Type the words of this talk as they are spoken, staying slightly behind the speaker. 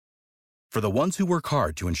For the ones who work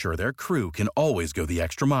hard to ensure their crew can always go the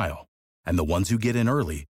extra mile, and the ones who get in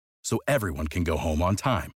early so everyone can go home on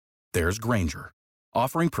time, there's Grainger,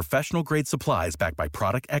 offering professional-grade supplies backed by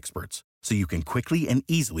product experts so you can quickly and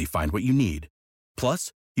easily find what you need.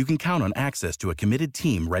 Plus, you can count on access to a committed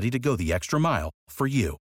team ready to go the extra mile for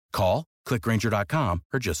you. Call, click Grainger.com,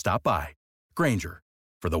 or just stop by. Grainger,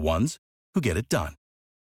 for the ones who get it done.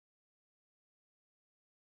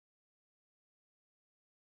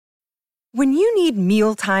 When you need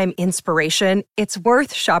mealtime inspiration, it's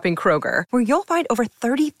worth shopping Kroger, where you'll find over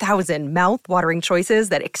 30,000 mouth-watering choices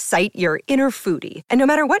that excite your inner foodie. And no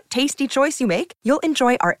matter what tasty choice you make, you'll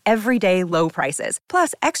enjoy our everyday low prices,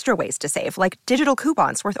 plus extra ways to save, like digital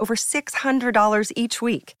coupons worth over $600 each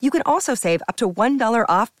week. You can also save up to $1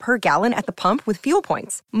 off per gallon at the pump with fuel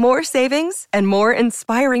points. More savings and more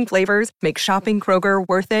inspiring flavors make shopping Kroger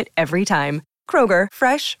worth it every time. Kroger,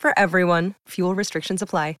 fresh for everyone. Fuel restrictions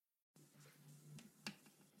apply.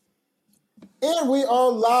 And we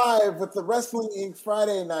are live with the Wrestling Inc.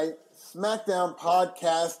 Friday Night SmackDown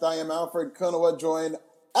podcast. I am Alfred Konuwa, joined,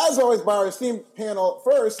 as always, by our esteemed panel.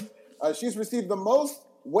 First, she's received the most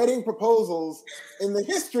wedding proposals in the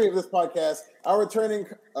history of this podcast. Our returning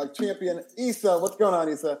champion, Issa. What's going on,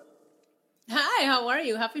 Issa? Hi, how are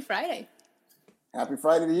you? Happy Friday. Happy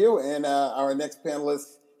Friday to you. And our next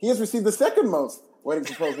panelist, he has received the second most wedding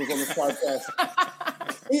proposals on this podcast.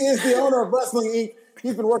 He is the owner of Wrestling Inc.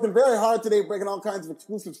 He's been working very hard today, breaking all kinds of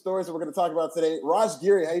exclusive stories that we're going to talk about today. Raj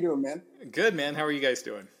Giri, how you doing, man? Good, man. How are you guys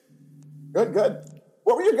doing? Good, good.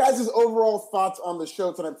 What were your guys' overall thoughts on the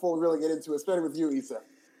show tonight before we really get into it? Starting with you, Issa.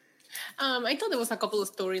 I thought there was a couple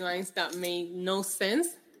of storylines that made no sense.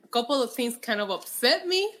 A couple of things kind of upset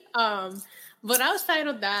me. But outside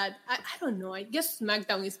of that, I don't know. I guess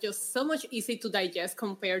SmackDown is just so much easy to digest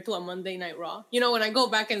compared to a Monday Night Raw. You know, when I go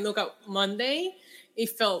back and look at Monday, it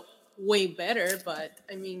felt way better, but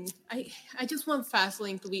I mean, I just want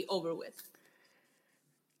Fastlane to be over with.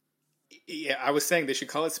 Yeah, I was saying they should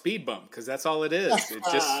call it speed bump because that's all it is. It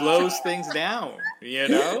just slows things down, you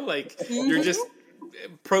know? Like, you're just,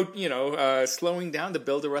 slowing down to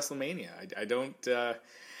build a WrestleMania. I don't,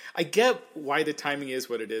 I get why the timing is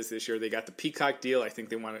what it is this year. They got the Peacock deal. I think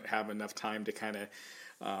they want to have enough time to kind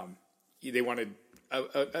of, they wanted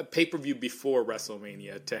a pay-per-view before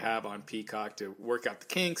WrestleMania to have on Peacock to work out the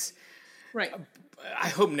kinks. Right. I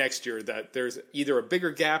hope next year that there's either a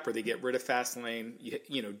bigger gap or they get rid of Fastlane.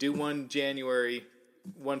 You know, do one January,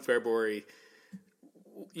 one February,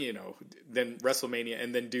 then WrestleMania,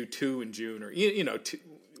 and then do two in June or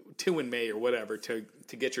two in May or whatever to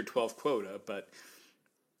get your 12 quota. But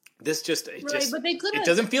this but it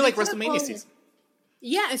doesn't feel like WrestleMania season.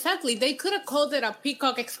 Yeah, exactly. They could have called it a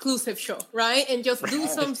Peacock exclusive show, right? And just do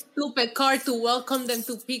some stupid card to welcome them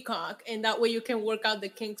to Peacock. And that way you can work out the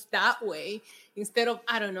kinks that way instead of,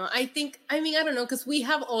 I don't know, because we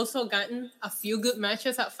have also gotten a few good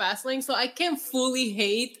matches at Fastlane. So I can't fully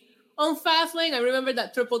hate on Fastlane. I remember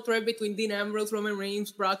that triple threat between Dean Ambrose, Roman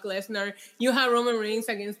Reigns, Brock Lesnar. You had Roman Reigns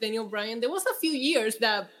against Daniel Bryan. There was a few years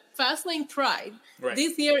that Fastlane tried. Right.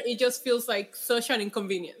 This year, it just feels like such an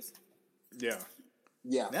inconvenience. Yeah.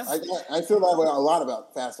 Yeah, I feel that way a lot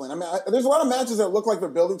about Fastlane. I mean, there's a lot of matches that look like they're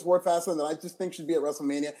building toward Fastlane that I just think should be at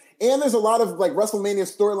WrestleMania. And there's a lot of like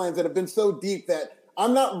WrestleMania storylines that have been so deep that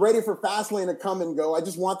I'm not ready for Fastlane to come and go. I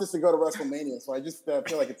just want this to go to WrestleMania. So I just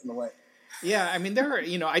feel like it's in the way. Yeah, I mean,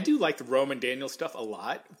 I do like the Roman Daniel stuff a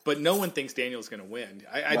lot, but no one thinks Daniel's going to win.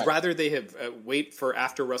 I'd rather they have wait for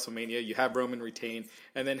after WrestleMania. You have Roman retain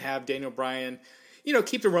and then have Daniel Bryan.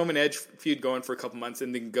 Keep the Roman Edge feud going for a couple months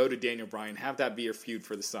and then go to Daniel Bryan. Have that be your feud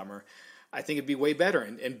for the summer. I think it'd be way better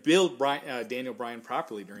and build Daniel Bryan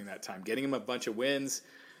properly during that time, getting him a bunch of wins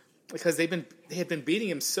because they had been beating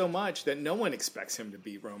him so much that no one expects him to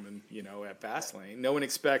beat Roman, at Fastlane. No one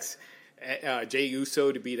expects Jey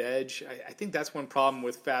Uso to beat Edge. I think that's one problem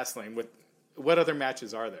with Fastlane. With what other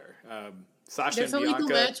matches are there? Sasha There's and Bianca.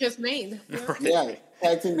 There's only 2 matches made. Right. Yeah,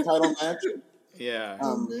 tag team title match. Yeah.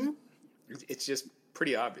 It's just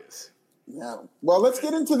pretty obvious. Yeah. Well, let's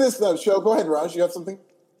get into this show. Go ahead, Raj. You have something?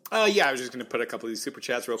 Yeah, I was just going to put a couple of these super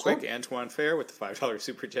chats real quick. Antoine Fair with the $5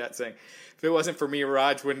 super chat saying, if it wasn't for me,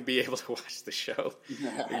 Raj wouldn't be able to watch the show.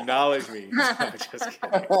 Acknowledge me. No, just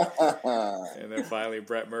kidding. And then finally,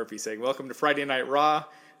 Brett Murphy saying, welcome to Friday Night Raw.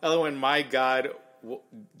 LON, my God,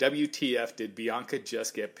 WTF did Bianca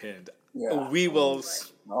just get pinned? Yeah. We will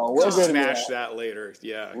smash that later.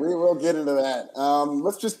 Yeah, we will get into that.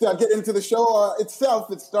 Let's just get into the show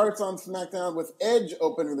itself. It starts on SmackDown with Edge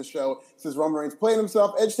opening the show. It says Roman Reigns playing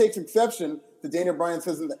himself. Edge takes exception to Daniel Bryan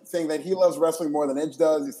saying that he loves wrestling more than Edge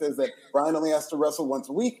does. He says that Bryan only has to wrestle once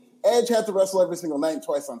a week. Edge had to wrestle every single night and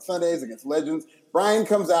twice on Sundays against legends. Bryan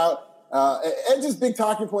comes out. Edge's big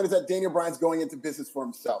talking point is that Daniel Bryan's going into business for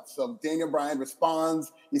himself. So Daniel Bryan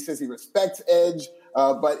responds. He says he respects Edge.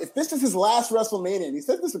 But if this is his last WrestleMania, and he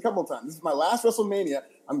said this a couple of times, this is my last WrestleMania,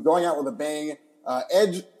 I'm going out with a bang.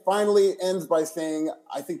 Edge finally ends by saying,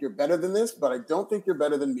 I think you're better than this, but I don't think you're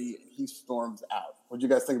better than me. And he storms out. What do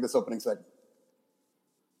you guys think of this opening segment?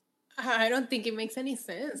 I don't think it makes any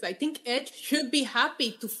sense. I think Edge should be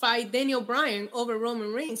happy to fight Daniel Bryan over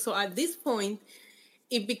Roman Reigns. So at this point,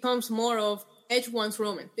 it becomes more of Edge wants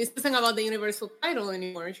Roman. This isn't about the Universal title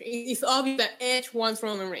anymore. It's obvious that Edge wants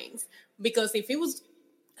Roman Reigns. Because if he was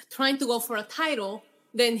trying to go for a title,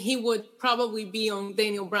 then he would probably be on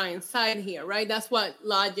Daniel Bryan's side here, right? That's what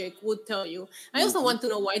logic would tell you. I also want to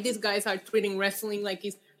know why these guys are treating wrestling like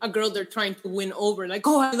it's a girl they're trying to win over. Like,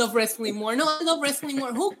 oh, I love wrestling more. No, I love wrestling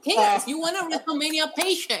more. Who cares? You want a WrestleMania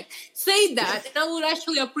paycheck. Say that, and I would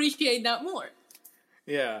actually appreciate that more.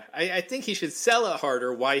 Yeah, I think he should sell it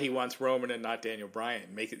harder why he wants Roman and not Daniel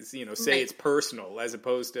Bryan. Make it, say right. It's personal as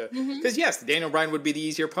opposed to... Because, yes, Daniel Bryan would be the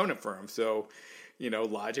easier opponent for him. So,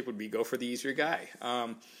 logic would be go for the easier guy.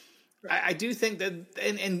 Right. I do think that...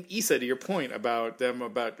 And Issa, to your point about them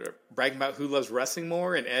bragging about who loves wrestling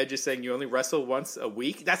more, and Edge is saying you only wrestle once a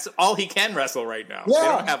week. That's all he can wrestle right now. Yeah, they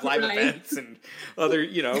don't have live events and other...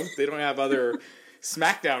 they don't have other...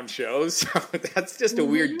 SmackDown shows, so that's just a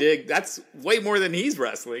weird dig. That's way more than he's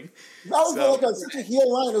wrestling. That was such a heel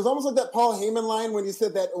line. It was almost like that Paul Heyman line when he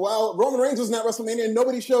said that, well, Roman Reigns was not WrestleMania and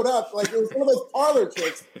nobody showed up. Like, it was one of those parlor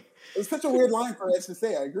tricks. It was such a weird line for Edge to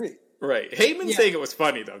say. I agree. Right. Heyman saying it was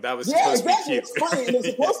funny, though. That was supposed to be cute. It's funny, and it's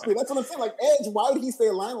supposed to be. That's what I'm saying. Like, Edge, why would he say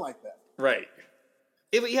a line like that? Right.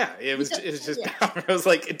 It was just I was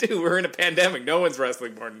like, dude, we're in a pandemic. No one's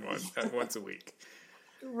wrestling more than once a week.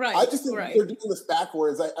 Right. I just think they're doing this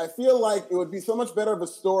backwards. I feel like it would be so much better of a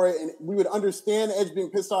story, and we would understand Edge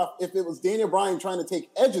being pissed off if it was Daniel Bryan trying to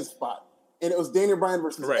take Edge's spot, and it was Daniel Bryan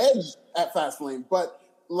versus Edge at Fastlane. But,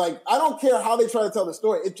 like, I don't care how they try to tell the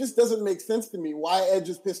story. It just doesn't make sense to me why Edge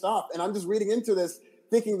is pissed off. And I'm just reading into this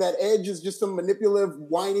thinking that Edge is just some manipulative,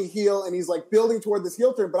 whiny heel, and he's, like, building toward this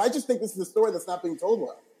heel turn. But I just think this is a story that's not being told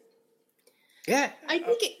well. Yeah. I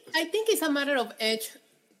think it's a matter of Edge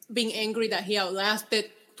being angry that he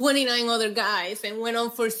outlasted 29 other guys and went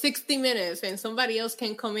on for 60 minutes and somebody else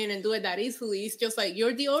can come in and do it that easily. It's just like,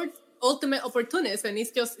 you're the ultimate opportunist, and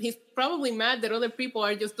he's probably mad that other people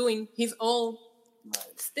are just doing his own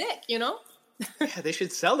stick, Yeah, they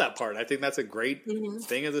should sell that part. I think that's a great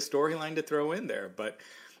thing of the storyline to throw in there. But,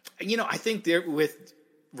 I think with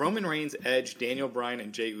Roman Reigns, Edge, Daniel Bryan,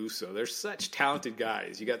 and Jey Uso, they're such talented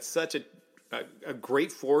guys. You got such a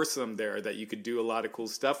great foursome there that you could do a lot of cool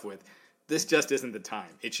stuff with. This just isn't the time.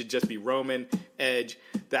 It should just be Roman, Edge.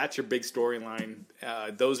 That's your big storyline.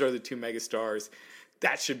 Those are the two megastars.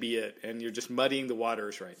 That should be it. And you're just muddying the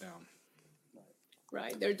waters right now.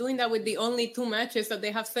 Right. They're doing that with the only 2 matches that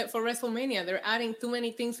they have set for WrestleMania. They're adding too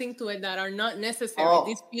many things into it that are not necessary.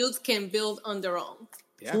 These feuds can build on their own.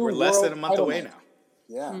 Yeah, we're less than a month away now.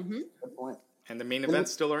 Yeah, good point. And the main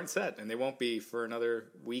events still aren't set, and they won't be for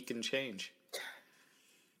another week and change.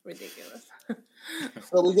 Ridiculous.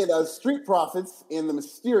 So we get Street Profits and the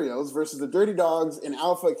Mysterios versus the Dirty Dogs and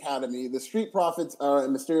Alpha Academy. The Street Profits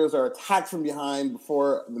and Mysterios are attacked from behind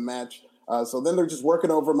before the match. So then they're just working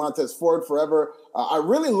over Montez Ford forever. I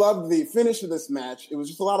really loved the finish of this match. It was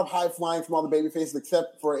just a lot of high flying from all the babyfaces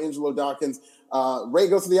except for Angelo Dawkins. Ray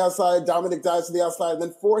goes to the outside. Dominic dives to the outside. And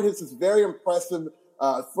then Ford hits this very impressive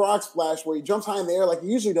frog splash where he jumps high in the air like he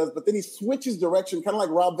usually does, but then he switches direction, kind of like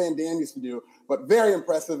Rob Van Dam used to do, but very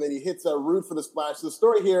impressive, and he hits Rude for the splash. So the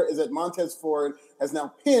story here is that Montez Ford has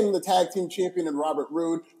now pinned the tag team champion in Robert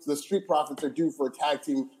Roode, so the Street Profits are due for a tag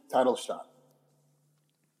team title shot.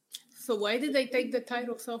 So why did they take the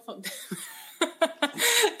titles off of them?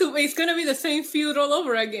 It's going to be the same feud all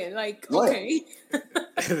over again. Like, okay.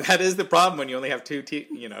 That is the problem when you only have 2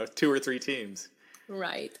 or 3 teams.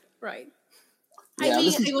 Right. Yeah, I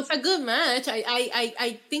mean, it was a good match.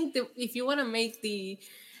 I think that if you want to make the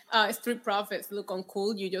Street Profits look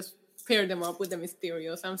uncool, you just pair them up with the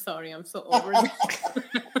Mysterios. I'm sorry, I'm so over it.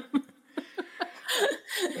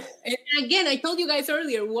 And again, I told you guys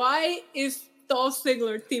earlier, why is Dolph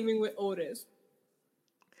Ziggler teaming with Otis?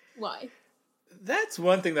 Why? That's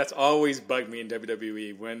one thing that's always bugged me in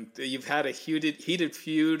WWE, when you've had a heated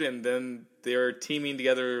feud and then they're teaming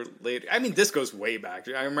together later. I mean, this goes way back.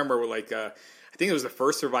 I remember I think it was the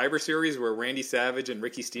first Survivor Series where Randy Savage and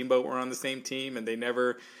Ricky Steamboat were on the same team, and they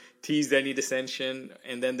never teased any dissension.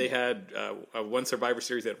 And then they had one Survivor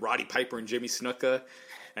Series that Roddy Piper and Jimmy Snuka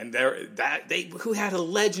and who had a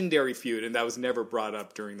legendary feud, and that was never brought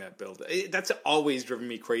up during that build. That's always driven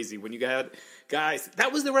me crazy when you got guys.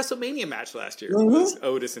 That was the WrestleMania match last year. Was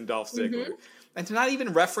Otis and Dolph Ziggler, and to not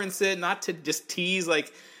even reference it, not to just tease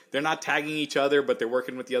like they're not tagging each other, but they're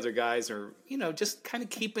working with the other guys, or just kind of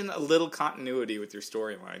keeping a little continuity with your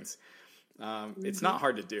storylines. It's not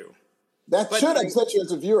hard to do. That should upset you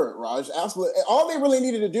as a viewer, Raj. Absolutely. All they really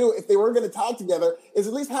needed to do, if they were going to tag together, is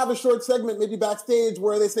at least have a short segment, maybe backstage,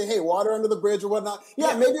 where they say, hey, water under the bridge or whatnot.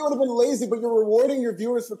 Yeah, maybe it would have been lazy, but you're rewarding your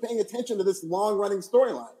viewers for paying attention to this long-running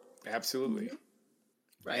storyline. Absolutely.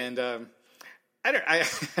 Right. And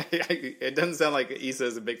it doesn't sound like Issa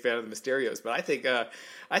is a big fan of the Mysterios, but I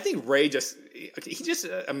think Ray just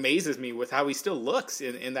amazes me with how he still looks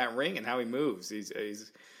in that ring and how he moves.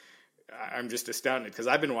 I'm just astounded because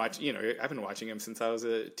I've been watching him since I was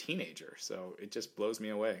a teenager, so it just blows me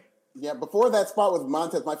away. Yeah, before that spot with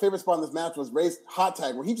Montez, my favorite spot in this match was Ray's hot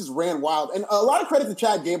tag, where he just ran wild. And a lot of credit to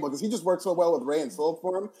Chad Gable, because he just worked so well with Ray and sold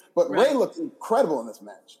for him. But Ray looked incredible in this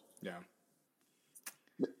match. Yeah.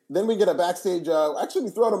 Then we get a backstage. Actually, we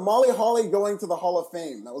throw out a Molly Holly going to the Hall of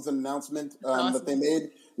Fame. That was an announcement that they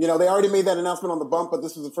made. They already made that announcement on the bump, but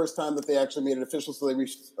this was the first time that they actually made it official. So they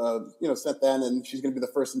reached, sent that, and she's going to be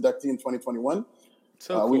the first inductee in 2021.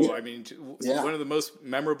 So cool. One of the most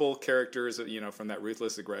memorable characters, from that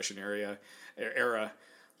Ruthless Aggression era.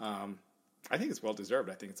 I think it's well deserved.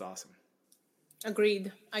 I think it's awesome.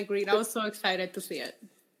 Agreed. I was so excited to see it.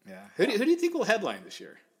 Yeah. Who do you think will headline this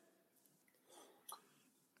year?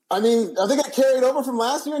 I mean, are they going to carry it over from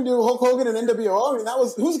last year and do Hulk Hogan and NWO? I mean,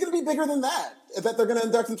 who's going to be bigger than that they're going to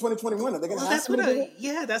induct in 2021? Are they going to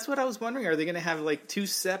have that's what I was wondering. Are they going to have like two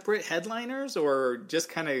separate headliners, or just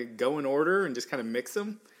kind of go in order and just kind of mix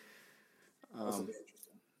them?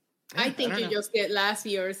 I think you just get last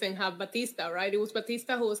year's and have Batista, right? It was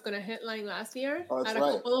Batista who was going to headline last year. Oh, and a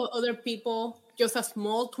couple of other people, just a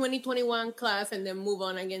small 2021 class, and then move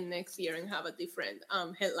on again next year and have a different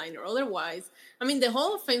headliner. Otherwise, I mean, the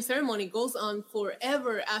Hall of Fame ceremony goes on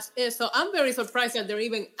forever as is. So I'm very surprised that they're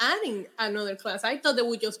even adding another class. I thought they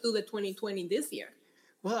would just do the 2020 this year.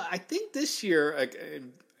 Well, I think this year,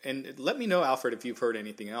 and let me know, Alfred, if you've heard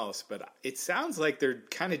anything else, but it sounds like they're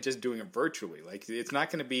kind of just doing it virtually. Like, it's not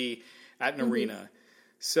going to be at an arena.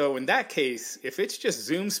 So in that case, if it's just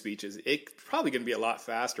Zoom speeches, it's probably going to be a lot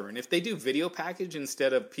faster. And if they do video package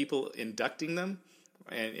instead of people inducting them,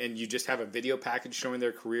 and you just have a video package showing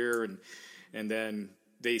their career, and then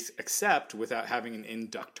they accept without having an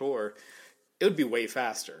inductor, it would be way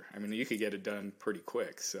faster. I mean, you could get it done pretty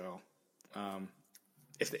quick. So,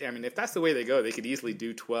 if that's the way they go, they could easily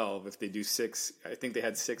do 12 if they do 6. I think they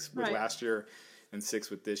had 6 with last year and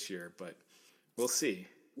 6 with this year, but we'll see.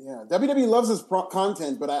 Yeah, WWE loves this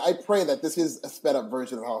content, but I pray that this is a sped-up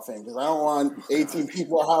version of Hall of Fame, because I don't want 18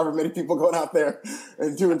 people or however many people going out there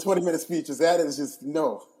and doing 20-minute speeches. That is just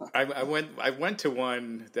no. I went to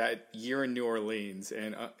one that year in New Orleans,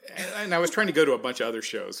 and I was trying to go to a bunch of other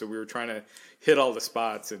shows, so we were trying to hit all the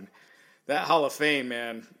spots. And that Hall of Fame,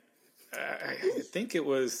 man, I think it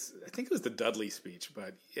was the Dudley speech,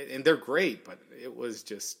 and they're great, but it was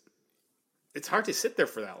just, it's hard to sit there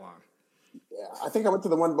for that long. Yeah, I think I went to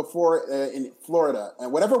the one before in Florida,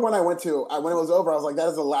 and whatever one I went to, when it was over, I was like, that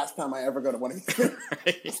is the last time I ever go to one of these.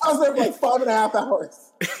 Right. I was there for like 5.5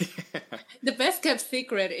 hours. The best kept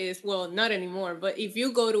secret is, well, not anymore, but if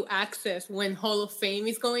you go to Access when Hall of Fame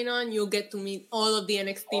is going on, you'll get to meet all of the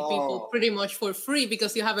NXT people pretty much for free,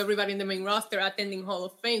 because you have everybody in the main roster attending Hall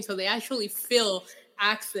of Fame, so they actually fill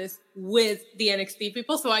Access with the NXT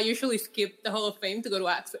people. So I usually skip the Hall of Fame to go to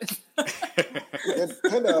Access.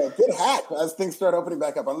 Good hack as things start opening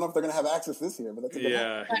back up. I don't know if they're going to have Access this year, but that's a good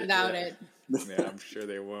hack. I doubt it. Yeah, I'm sure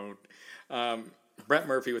they won't. Brett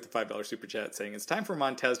Murphy with the $5 super chat saying, it's time for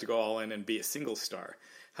Montez to go all in and be a single star.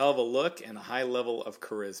 Hell of a look and a high level of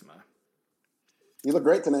charisma. You look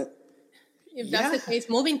great tonight. If that's the case,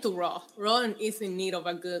 moving to Raw. Raw is in need of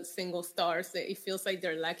a good single star. So it feels like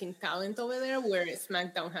they're lacking talent over there, where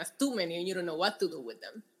SmackDown has too many and you don't know what to do with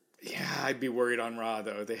them. Yeah, I'd be worried on Raw,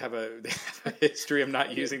 though. They have a history of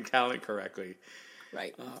not using talent correctly.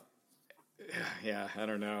 Right. Yeah, I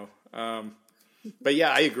don't know. But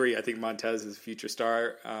yeah, I agree. I think Montez is a future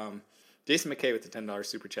star. Jason McKay with the $10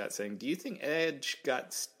 super chat saying, do you think Edge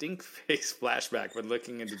got stink face flashback when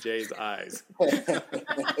looking into Jay's eyes? That's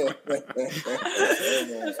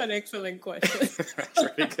an excellent question.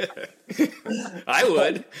 That's pretty good. I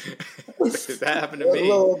would. If that happened to me. A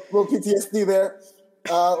little PTSD there.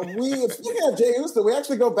 Speaking of Jey Uso, we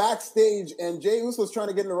actually go backstage, and Jey Uso is trying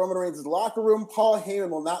to get into Roman Reigns' locker room. Paul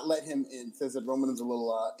Heyman will not let him in. Says that Roman is a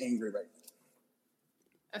little angry right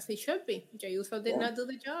now. As he should be. Jey Uso did not do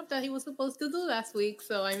the job that he was supposed to do last week.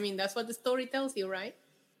 So, I mean, that's what the story tells you, right?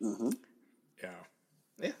 Mm-hmm.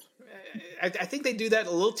 Yeah. I think they do that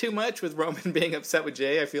a little too much with Roman being upset with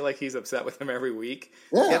Jey. I feel like he's upset with him every week.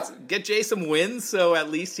 Yeah. Get Jey some wins so at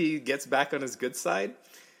least he gets back on his good side.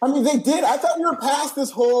 I mean, they did. I thought we were past this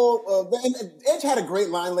whole... and Edge had a great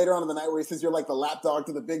line later on in the night where he says, you're like the lapdog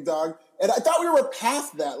to the big dog. And I thought we were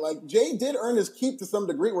past that. Like, Jey did earn his keep to some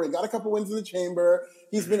degree where he got a couple wins in the chamber.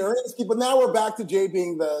 He's been earning his keep. But now we're back to Jey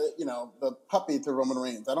being the puppy to Roman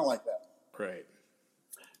Reigns. I don't like that. Right.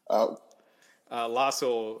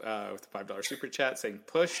 Lasso with the $5 super chat saying,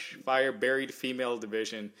 push, fire, buried female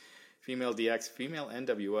division, female DX, female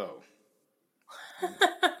NWO.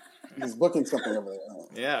 He's booking something over there.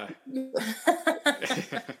 Yeah.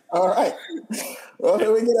 All right. Well,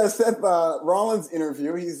 then we get a Seth Rollins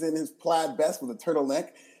interview. He's in his plaid vest with a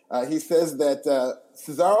turtleneck. He says that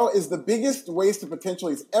Cesaro is the biggest waste of potential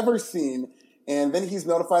he's ever seen. And then he's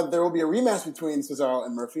notified that there will be a rematch between Cesaro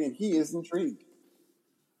and Murphy, and he is intrigued.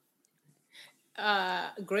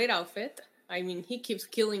 Great outfit. I mean, he keeps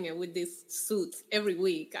killing it with these suits every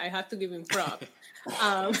week. I have to give him props.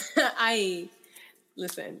 I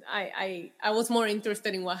was more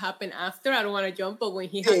interested in what happened after. I don't want to jump, but when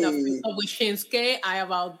he had that up with Shinsuke,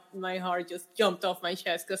 my heart just jumped off my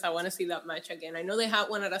chest because I want to see that match again. I know they had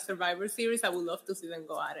one at a Survivor Series. I would love to see them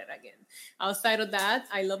go at it again. Outside of that,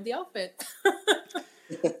 I love the outfit.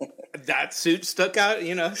 That suit stuck out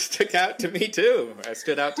to me too. It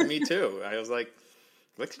stood out to me too. I was like,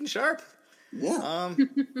 looking sharp. Yeah.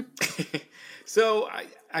 So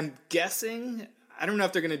I'm guessing, I don't know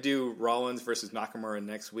if they're going to do Rollins versus Nakamura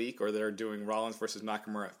next week or they're doing Rollins versus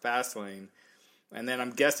Nakamura at Fastlane. And then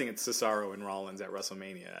I'm guessing it's Cesaro and Rollins at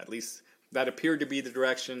WrestleMania. At least that appeared to be the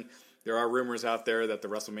direction. There are rumors out there that the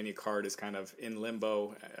WrestleMania card is kind of in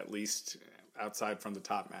limbo, at least outside from the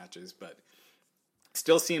top matches, but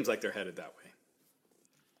still seems like they're headed that way.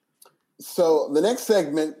 So the next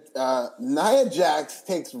segment, Nia Jax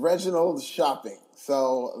takes Reginald shopping.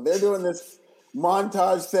 So they're doing this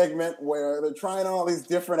montage segment where they're trying on all these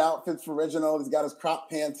different outfits for Reginald. He's got his crop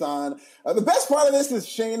pants on. The best part of this is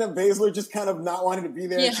Shayna Baszler just kind of not wanting to be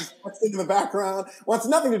there. Yeah. She's into the background, wants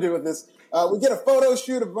nothing to do with this. We get a photo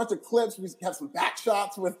shoot of a bunch of clips. We have some back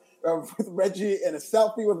shots with Reggie and a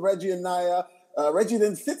selfie with Reggie and Nia. Reggie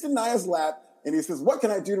then sits in Nia's lap and he says, "What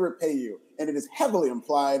can I do to repay you?" And it is heavily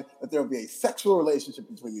implied that there will be a sexual relationship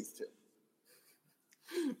between these two.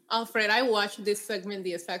 Alfred, I watched this segment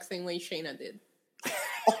the exact same way Shayna did.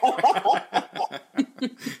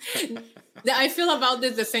 I feel about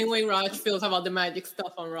this the same way Raj feels about the magic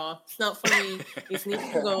stuff on Raw. It's not for me. It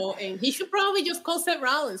needs to go. And he should probably just call Seth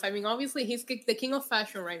Rollins. I mean, obviously, he's the king of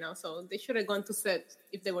fashion right now. So they should have gone to Seth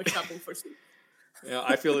if they were shopping for suits. Yeah,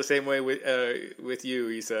 I feel the same way with you,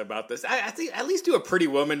 Issa, about this. I think at least do a Pretty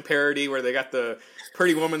Woman parody where they got the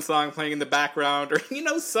Pretty Woman song playing in the background, or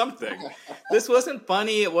something. This wasn't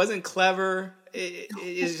funny. It wasn't clever.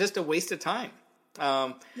 It's just a waste of time.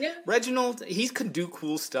 Reginald, he can do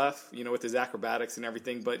cool stuff, with his acrobatics and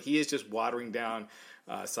everything, but he is just watering down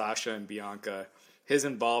Sasha and Bianca. His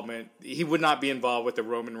involvement, he would not be involved with the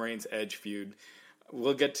Roman Reigns Edge feud.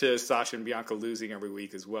 We'll get to Sasha and Bianca losing every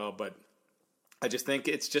week as well, but I just think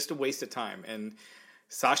it's just a waste of time. And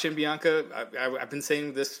Sasha and Bianca, I've been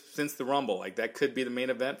saying this since the Rumble. Like, that could be the main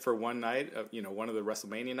event for one night, one of the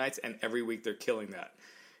WrestleMania nights, and every week they're killing that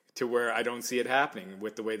to where I don't see it happening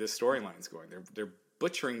with the way this storyline's going. They're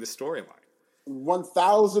butchering the storyline.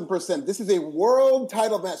 1,000%. This is a world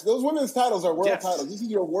title match. Those women's titles are world titles. This is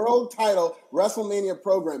your world title WrestleMania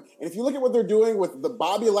program. And if you look at what they're doing with the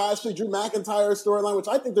Bobby Lashley, Drew McIntyre storyline, which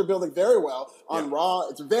I think they're building very well on Raw,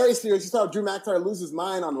 it's very serious. You saw Drew McIntyre lose his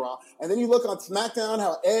mind on Raw. And then you look on SmackDown,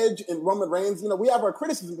 how Edge and Roman Reigns, we have our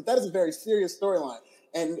criticism, but that is a very serious storyline.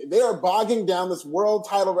 And they are bogging down this world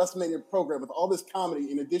title WrestleMania program with all this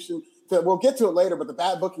comedy in addition to, we'll get to it later, but the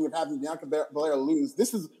bad booking of having Bianca Belair lose.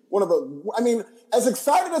 This is one of the, as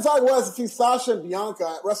excited as I was to see Sasha and Bianca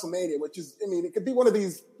at WrestleMania, which is, it could be one of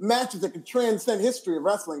these matches that could transcend history of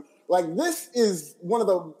wrestling. Like, this is one of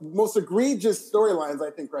the most egregious storylines,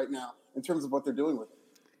 I think, right now in terms of what they're doing with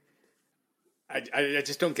it. I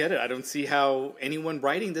just don't get it. I don't see how anyone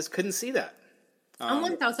writing this couldn't see that. I'm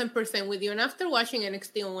 1,000% with you. And after watching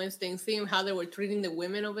NXT on Wednesday and seeing how they were treating the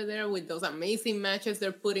women over there with those amazing matches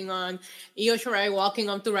they're putting on, Io Shirai walking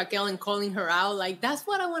up to Raquel and calling her out, like, that's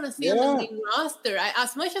what I want to see on the main roster.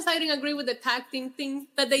 As much as I didn't agree with the tag team thing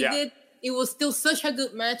that they did, it was still such a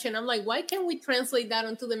good match. And I'm like, why can't we translate that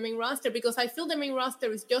onto the main roster? Because I feel the main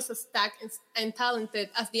roster is just as stacked and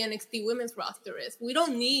talented as the NXT women's roster is. We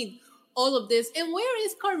don't need all of this. And where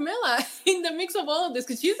is Carmella in the mix of all of this?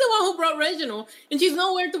 Because she's the one who brought Reginald, and she's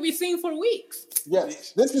nowhere to be seen for weeks.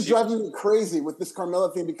 Yes, this is driving me crazy with this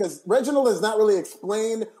Carmella thing because Reginald has not really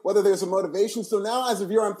explained whether there's a motivation. So now, as a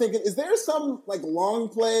viewer, I'm thinking, is there some like long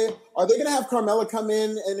play? Are they going to have Carmella come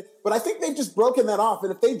in? But I think they've just broken that off.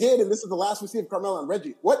 And if they did, and this is the last we see of Carmella and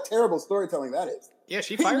Reggie, what terrible storytelling that is. Yeah,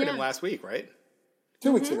 she fired him last week, right?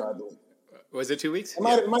 2 weeks ago, I believe. Was it 2 weeks? It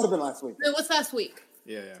might have been last week. It was last week.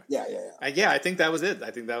 Yeah. I think that was it.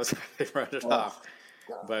 I think that was how they wrote it off.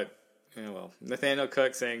 God. But, Nathaniel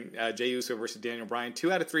Cook saying Jey Uso versus Daniel Bryan,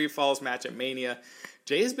 2 out of 3 falls match at Mania.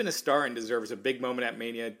 Jey has been a star and deserves a big moment at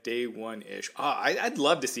Mania, day one-ish. I'd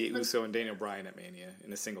love to see Uso and Daniel Bryan at Mania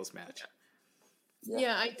in a singles match.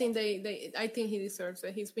 Yeah, I think I think he deserves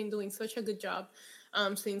it. He's been doing such a good job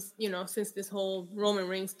since this whole Roman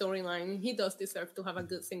Reigns storyline. He does deserve to have a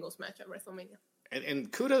good singles match at WrestleMania.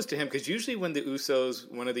 And kudos to him, because usually when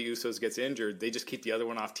one of the Usos gets injured, they just keep the other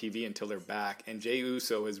one off TV until they're back. And Jey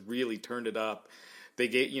Uso has really turned it up. They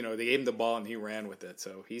gave him the ball and he ran with it.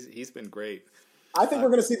 So he's been great. I think we're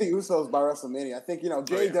going to see the Usos by WrestleMania. I think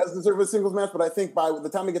Jey does deserve a singles match, but I think by the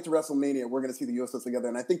time we get to WrestleMania, we're going to see the Usos together.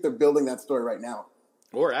 And I think they're building that story right now.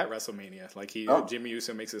 Or at WrestleMania, like Jimmy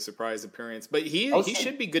Uso makes a surprise appearance, but he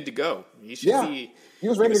should be good to go. He should be. He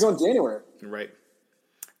was ready to go in January. Right.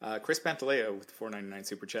 Chris Pantaleo with $4.99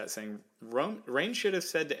 super chat saying, Reigns should have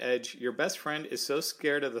said to Edge, "Your best friend is so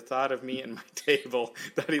scared of the thought of me and my table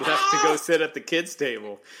that he left to go sit at the kids'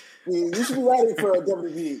 table." You should be writing for a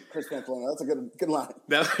WWE, Chris Pantaleo. That's a good line.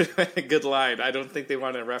 That would have been a good line. I don't think they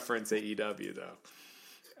want to reference AEW though.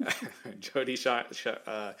 Jody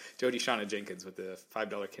Shauna Jenkins with the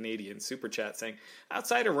 $5 Canadian super chat saying,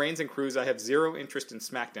 "Outside of Reigns and Cruz, I have zero interest in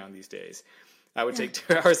SmackDown these days. I would take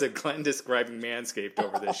 2 hours of Glenn describing Manscaped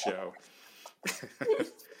over this show."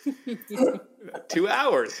 2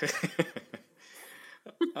 hours.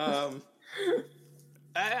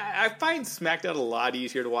 I find SmackDown a lot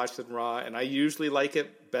easier to watch than Raw, and I usually like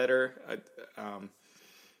it better.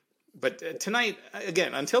 But tonight,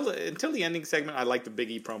 again, until the ending segment, I like the Big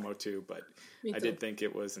E promo too, but I did think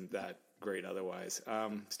it wasn't that great otherwise.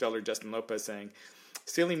 Stellar Justin Lopez saying,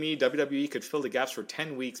 "Silly me, WWE could fill the gaps for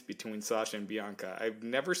 10 weeks between Sasha and Bianca. I've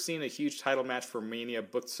never seen a huge title match for Mania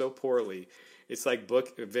booked so poorly. It's like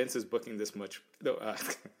Vince is booking this match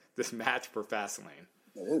for Fastlane."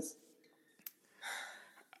 It is.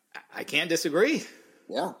 I can't disagree.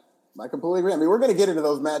 Yeah, I completely agree. I mean, we're going to get into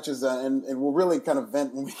those matches, and we'll really kind of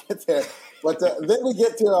vent when we get there. But then we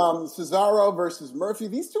get to Cesaro versus Murphy.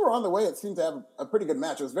 These two are on the way. It seemed to have a pretty good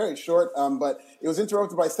match. It was very short, but it was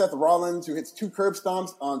interrupted by Seth Rollins, who hits 2 curb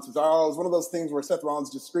stomps on Cesaro. It was one of those things where Seth Rollins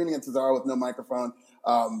just screaming at Cesaro with no microphone.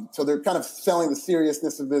 So they're kind of selling the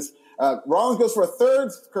seriousness of this. Rollins goes for a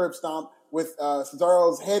 3rd curb stomp with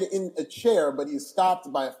Cesaro's head in a chair, but he's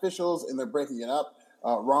stopped by officials, and they're breaking it up.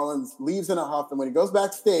 Rollins leaves in a huff, and when he goes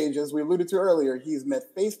backstage, as we alluded to earlier, he's met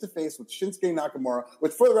face-to-face with Shinsuke Nakamura,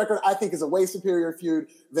 which, for the record, I think is a way superior feud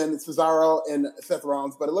than Cesaro and Seth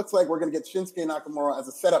Rollins, but it looks like we're going to get Shinsuke Nakamura as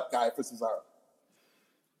a setup guy for Cesaro.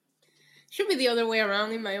 Should be the other way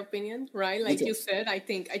around, in my opinion, right? Like you said, I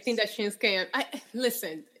think that Shinsuke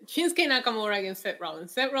Nakamura against Seth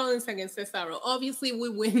Rollins against Cesaro. Obviously, we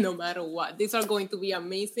win no matter what. These are going to be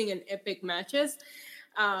amazing and epic matches,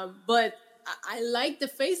 but I like the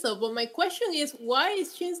face-off, but my question is, why is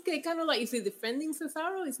Shinsuke kind of like, is he defending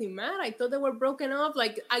Cesaro? Is he mad? I thought they were broken up.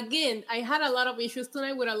 Like, again, I had a lot of issues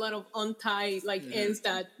tonight with a lot of untied, ends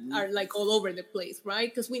that are, all over the place, right?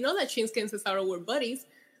 Because we know that Shinsuke and Cesaro were buddies,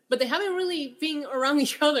 but they haven't really been around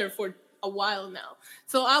each other for a while now.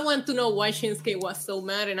 So I want to know why Shinsuke was so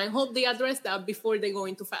mad, and I hope they address that before they go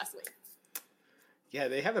into Fastlane. Yeah,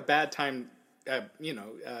 they have a bad time,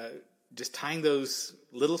 just tying those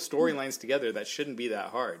little storylines together that shouldn't be that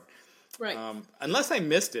hard. Right. Unless I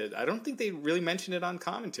missed it, I don't think they really mentioned it on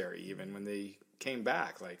commentary even when they came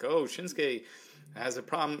back. Like, Shinsuke has a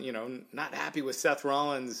problem, not happy with Seth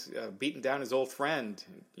Rollins beating down his old friend,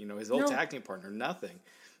 his old tag team partner. Nothing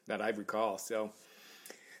that I recall. So,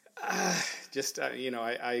 I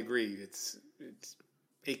agree. It's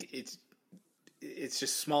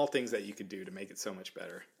just small things that you could do to make it so much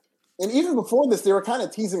better. And even before this, they were kind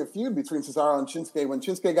of teasing a feud between Cesaro and Shinsuke. When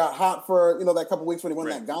Shinsuke got hot for, that couple weeks when he won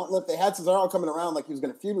that gauntlet, they had Cesaro coming around like he was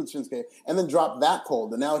going to feud with Shinsuke and then dropped that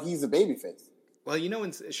cold. And now he's a babyface. Well,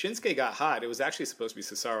 when Shinsuke got hot, it was actually supposed to be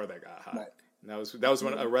Cesaro that got hot. Right. And that was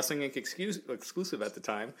a Wrestling Inc. exclusive at the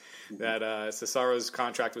time that Cesaro's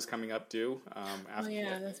contract was coming up due.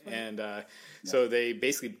 That's funny. And so they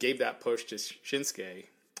basically gave that push to Shinsuke.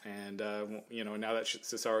 And, now that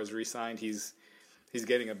Cesaro's re-signed, he's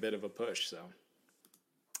getting a bit of a push. So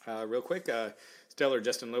Real quick, Stellar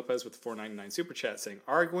Justin Lopez with the $4.99 super chat saying,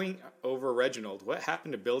 arguing over Reginald, what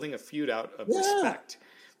happened to building a feud out of respect?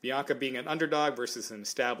 Bianca being an underdog versus an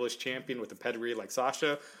established champion with a pedigree like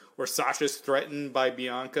Sasha, or Sasha's threatened by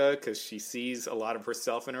Bianca because she sees a lot of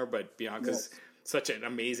herself in her, but Bianca's such an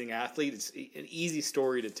amazing athlete. It's an easy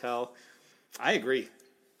story to tell. I agree.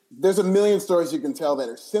 There's a million stories you can tell that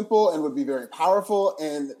are simple and would be very powerful.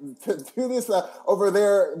 And to do this over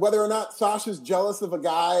there, whether or not Sasha's jealous of a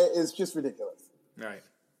guy is just ridiculous. Right.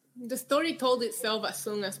 The story told itself as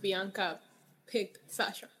soon as Bianca picked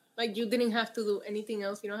Sasha. Like, you didn't have to do anything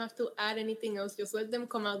else. You don't have to add anything else. Just let them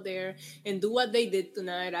come out there and do what they did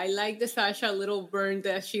tonight. I like the Sasha little burn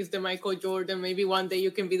that she's the Michael Jordan. Maybe one day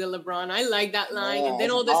you can be the LeBron. I like that line. And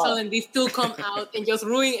then all of a sudden, these two come out and just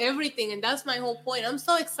ruin everything. And that's my whole point. I'm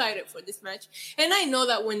so excited for this match. And I know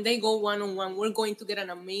that when they go one-on-one, we're going to get an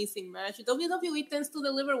amazing match. WWE tends to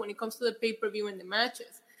deliver when it comes to the pay-per-view and the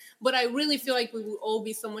matches. But I really feel like we will all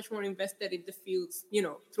be so much more invested in the feuds,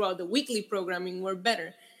 throughout the weekly programming. We're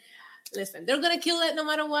better. Listen, they're going to kill it no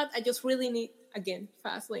matter what. I just really need, again,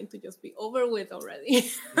 Fastlane to just be over with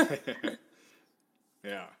already.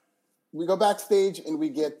 Yeah. We go backstage and we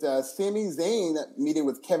get Sami Zayn meeting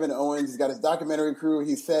with Kevin Owens. He's got his documentary crew.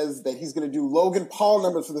 He says that he's going to do Logan Paul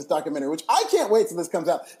numbers for this documentary, which I can't wait till this comes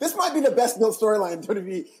out. This might be the best built storyline in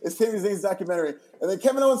WWE is Sami Zayn's documentary. And then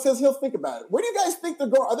Kevin Owens says he'll think about it. Where do you guys think they're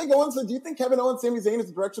going? Are they going? So do you think Kevin Owens, Sami Zayn is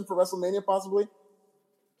the direction for WrestleMania possibly?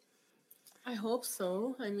 I hope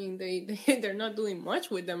so. I mean, they're not doing much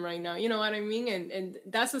with them right now. You know what I mean? And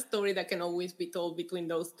that's a story that can always be told between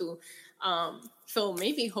those two. So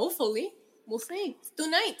maybe, hopefully, we'll see. It's 2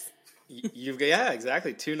 nights.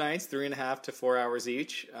 Exactly. 2 nights, 3.5 to 4 hours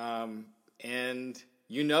each. And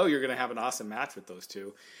you're going to have an awesome match with those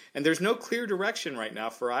two. And there's no clear direction right now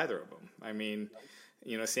for either of them. I mean,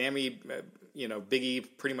 Sammy, Big E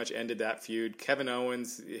pretty much ended that feud. Kevin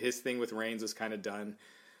Owens, his thing with Reigns was kind of done.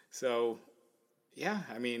 So, yeah,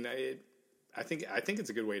 I mean, I think it's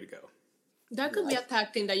a good way to go. That could be a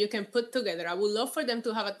tag team that you can put together. I would love for them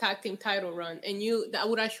to have a tag team title run, and I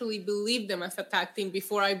would actually believe them as a tag team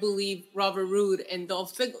before I believe Robert Roode and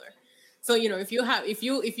Dolph Ziggler. So,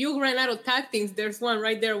 if you ran out of tag teams, there's one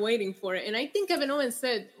right there waiting for it. And I think Kevin Owens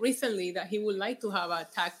said recently that he would like to have a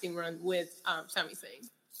tag team run with Sami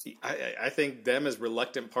Zayn. I think them as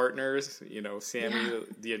reluctant partners, Sammy,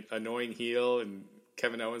 the annoying heel, and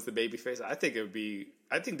Kevin Owens, the babyface. I think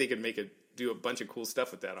they could do a bunch of cool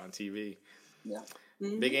stuff with that on TV. Yeah.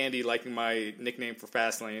 Mm-hmm. Big Andy liking my nickname for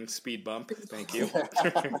Fastlane, Speed Bump. Thank you.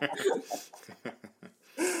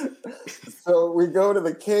 So we go to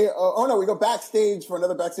the we go backstage for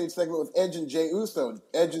another backstage segment with Edge and Jey Uso.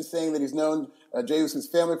 Edge is saying that he's known Jey Uso's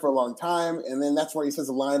family for a long time, and then that's where he says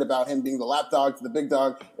a line about him being the lapdog to the big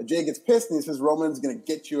dog. And Jey gets pissed, and he says Roman's going to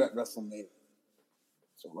get you at WrestleMania.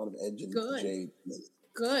 So a lot of Edge and Jey.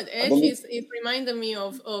 Good. Edge it reminded me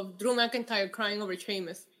of Drew McIntyre crying over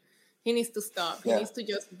Sheamus. He needs to stop. He needs to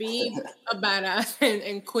just be a badass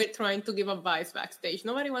and quit trying to give advice backstage.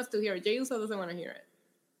 Nobody wants to hear it. Jey Uso doesn't want to hear it.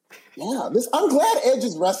 Yeah, I'm glad Edge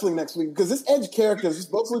is wrestling next week because this Edge character has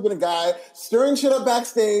just mostly been a guy stirring shit up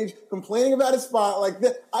backstage, complaining about his spot. Like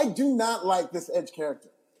that, I do not like this Edge character.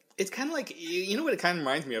 It's kind of like, what it kind of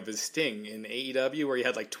reminds me of is Sting in AEW, where you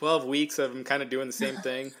had like 12 weeks of him kind of doing the same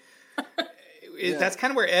thing. That's kind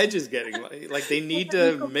of where Edge is getting. Like they need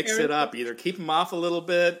to mix it up. Either keep him off a little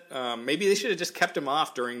bit. Maybe they should have just kept him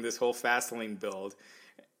off during this whole Fastlane build,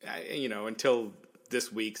 until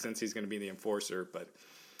this week since he's going to be the enforcer. But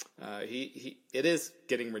it is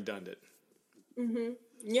getting redundant. Mm-hmm.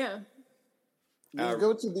 Yeah.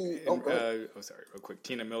 Go to the. Real quick.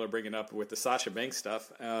 Tina Miller bringing up with the Sasha Banks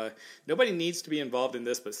stuff. Nobody needs to be involved in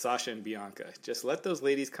this but Sasha and Bianca. Just let those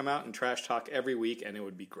ladies come out and trash talk every week, and it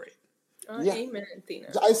would be great. Amen, Tina.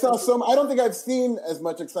 I saw I don't think I've seen as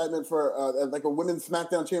much excitement for like a women's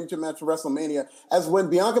SmackDown Championship match for WrestleMania as when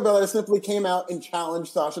Bianca Belair simply came out and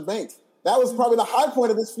challenged Sasha Banks. That was probably the high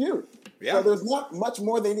point of this feud. Yeah. So there's not much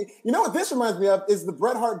more they need. You know what this reminds me of is the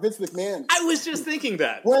Bret Hart Vince McMahon. I was just thinking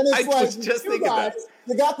that. When it's they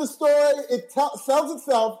got the story. It sells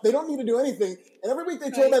itself. They don't need to do anything. And every week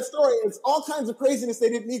they told that story. It's all kinds of craziness they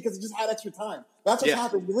didn't need because it just had extra time. That's what's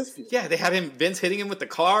happened with this feud. Yeah, they had Vince hitting him with the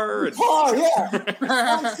car. He gets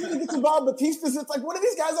involved with Batista. It's like, what are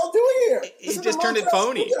these guys all doing here? He just turned it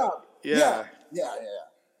phony. Yeah.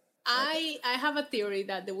 I have a theory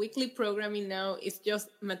that the weekly programming now is just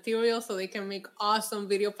material so they can make awesome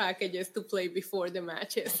video packages to play before the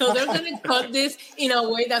matches. So they're going to cut this in a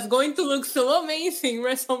way that's going to look so amazing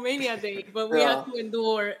WrestleMania Day, but we have to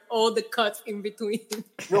endure all the cuts in between.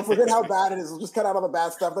 You'll forget how bad it is. We'll just cut out all the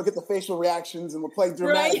bad stuff. They'll get the facial reactions and we'll play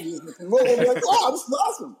dramatic music. And we'll be like, oh, this is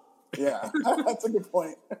awesome. Yeah, that's a good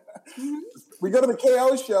point. We go to the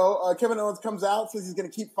KO show. Kevin Owens comes out, says he's going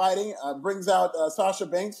to keep fighting, brings out Sasha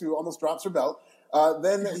Banks, who almost drops her belt.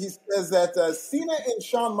 Then he says that Cena and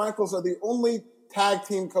Shawn Michaels are the only tag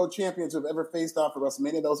team co-champions who have ever faced off at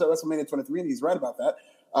WrestleMania. That was at WrestleMania 23, and he's right about that.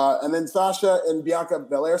 And then Sasha and Bianca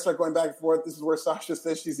Belair start going back and forth. This is where Sasha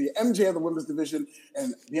says she's the MJ of the women's division,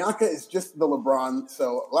 and Bianca is just the LeBron.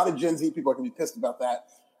 So a lot of Gen Z people are going to be pissed about that.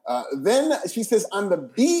 Then she says, I'm the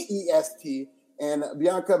BEST, and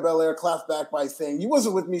Bianca Belair claps back by saying, you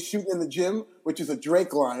wasn't with me shooting in the gym, which is a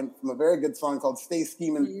Drake line from a very good song called Stay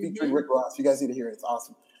Schemin' featuring Rick Ross. You guys need to hear it. It's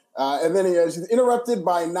awesome. And then she's interrupted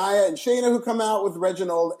by Nia and Shayna, who come out with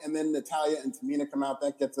Reginald, and then Natalya and Tamina come out.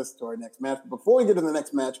 That gets us to our next match. But before we get to the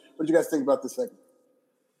next match, what do you guys think about this segment?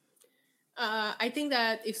 I think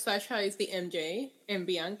that if Sasha is the MJ and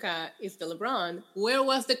Bianca is the LeBron, where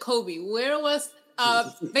was the Kobe? Where was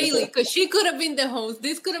Bailey? Because she could have been the host.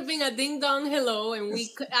 This could have been a ding dong hello, and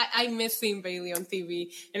I miss seeing Bailey on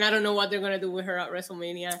TV, and I don't know what they're gonna do with her at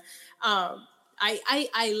WrestleMania.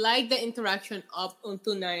 I like the interaction up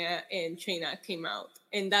until Nia and Shayna came out,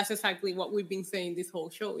 and that's exactly what we've been saying this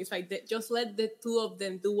whole show. It's like just let the two of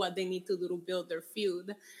them do what they need to do to build their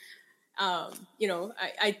feud.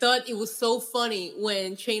 I thought it was so funny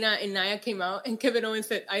when Shayna and Nia came out, and Kevin Owens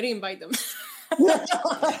said, "I didn't invite them."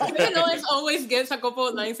 Kevin Owens always gets a couple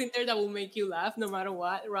of lines in there that will make you laugh no matter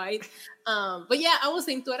what, right? But yeah, I was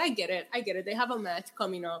into it. I get it. They have a match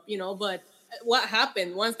coming up, but what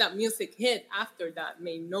happened once that music hit after that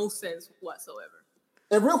made no sense whatsoever.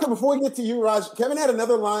 And real quick, before we get to you, Raj, Kevin had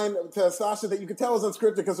another line to Sasha that you could tell was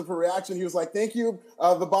unscripted because of her reaction. He was like, thank you,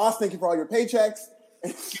 the boss. Thank you for all your paychecks.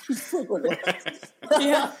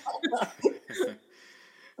 Yeah.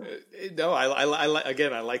 No,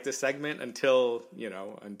 I like this segment until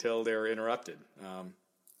they're interrupted.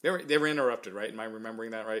 They were interrupted, right? Am I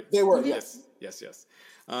remembering that right? They were, yes.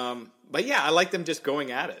 But yeah, I like them just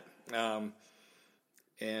going at it.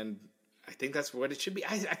 And I think that's what it should be.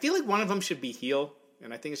 I feel like one of them should be heel,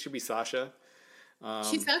 and I think it should be Sasha.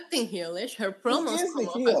 She's acting heelish. Her promos come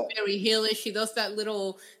off as very heelish. She does that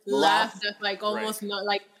little laugh that like almost not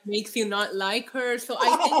like makes you not like her. So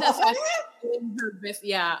I think that's actually her best.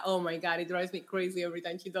 Yeah. Oh my God, it drives me crazy every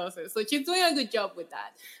time she does it. So she's doing a good job with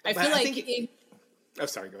that. I feel like. Oh,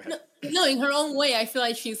 sorry. Go ahead. No, in her own way, I feel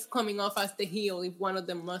like she's coming off as the heel. If one of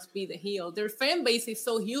them must be the heel, their fan base is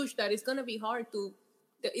so huge that it's gonna be hard to.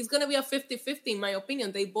 It's gonna be a 50-50 in my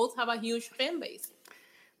opinion. They both have a huge fan base.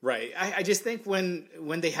 Right. I just think when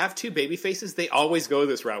they have two baby faces, they always go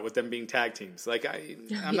this route with them being tag teams. Like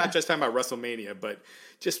I'm not just talking about WrestleMania, but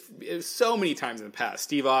just so many times in the past.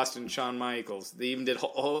 Steve Austin, Shawn Michaels. They even did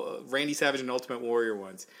Randy Savage and Ultimate Warrior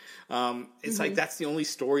ones. It's like that's the only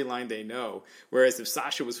storyline they know. Whereas if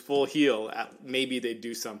Sasha was full heel, maybe they'd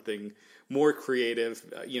do something more creative.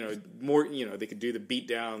 They could do the beat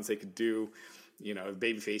downs. They could do,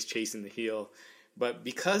 babyface chasing the heel. But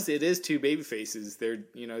because it is two baby faces,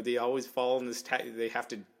 they always fall in this. They have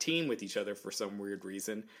to team with each other for some weird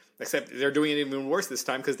reason. Except they're doing it even worse this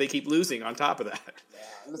time because they keep losing on top of that.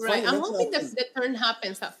 Yeah. Right. I'm hoping that the turn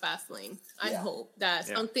happens at Fastlane. I hope that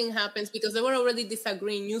something happens because they were already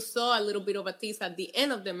disagreeing. You saw a little bit of a tease at the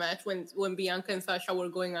end of the match when Bianca and Sasha were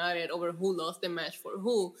going at it over who lost the match for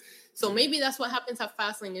who. So maybe that's what happens at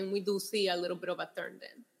Fastlane, and we do see a little bit of a turn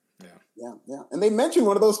then. Yeah. And they mentioned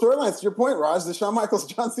one of those storylines, to your point, Raj, the Shawn Michaels,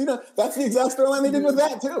 John Cena. That's the exact storyline they did with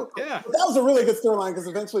that, too. Yeah. But that was a really good storyline because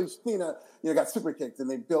eventually Cena, got super kicked and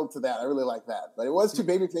they built to that. I really like that. But it was two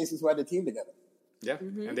baby faces who had to team together. Yeah.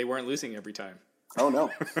 And they weren't losing every time. Oh,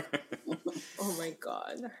 no. Oh, my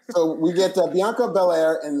God. So we get Bianca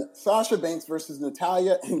Belair and Sasha Banks versus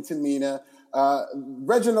Natalya and Tamina.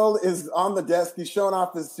 Reginald is on the desk. He's showing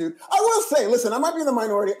off his suit. I will say, listen, I might be in the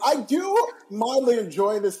minority. I do mildly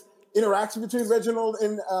enjoy this interaction between Reginald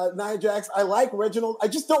and Nia Jax. I like Reginald. I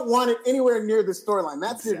just don't want it anywhere near the storyline.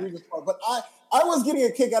 That's the egregious part. But I was getting a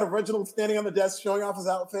kick out of Reginald standing on the desk, showing off his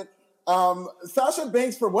outfit. Sasha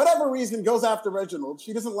Banks, for whatever reason, goes after Reginald.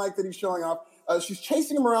 She doesn't like that he's showing off. She's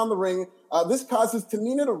chasing him around the ring. This causes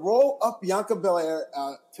Tamina to roll up Bianca Belair.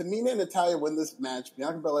 Tamina and Natalya win this match.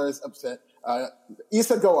 Bianca Belair is upset.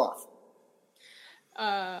 Issa, go off.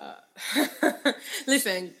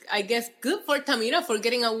 Listen, I guess good for Tamina for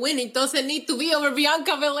getting a win. It doesn't need to be over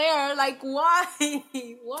Bianca Belair. Like, why?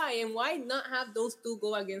 Why? And why not have those two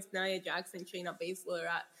go against Nia Jax and Shayna Baszler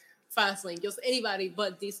at Fastlane? Just anybody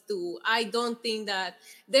but these two. I don't think that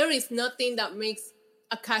there is nothing that makes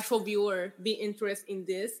a casual viewer be interested in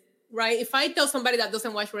this. Right? If I tell somebody that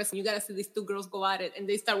doesn't watch wrestling, you gotta see these two girls go at it, and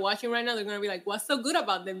they start watching right now, they're gonna be like, what's so good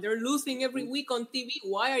about them? They're losing every week on TV.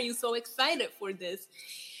 Why are you so excited for this?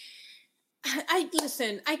 I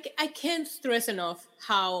can't stress enough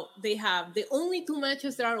how they have the only two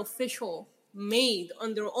matches that are official made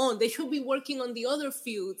on their own. They should be working on the other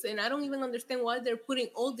feuds, and I don't even understand why they're putting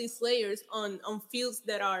all these layers on feuds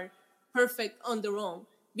that are perfect on their own.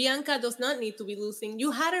 Bianca does not need to be losing.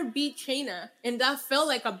 You had her beat Shayna, and that felt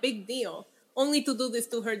like a big deal, only to do this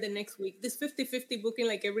to her the next week. This 50-50 booking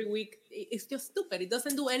like every week, it's just stupid. It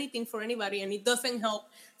doesn't do anything for anybody, and it doesn't help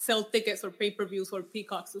sell tickets or pay-per-views or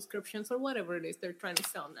Peacock subscriptions or whatever it is they're trying to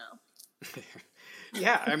sell now.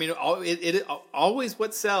 Yeah, I mean, it always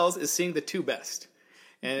what sells is seeing the two best.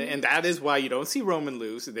 And that is why you don't see Roman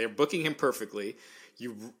lose. They're booking him perfectly.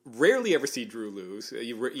 You rarely ever see Drew lose.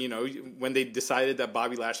 You know, when they decided that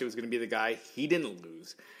Bobby Lashley was going to be the guy, he didn't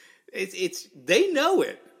lose. It's they know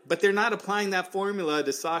it, but they're not applying that formula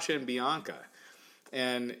to Sasha and Bianca.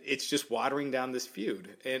 And it's just watering down this feud.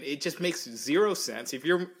 And it just makes zero sense. If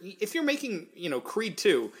you're making, Creed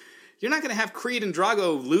 2, you're not going to have Creed and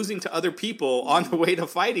Drago losing to other people on the way to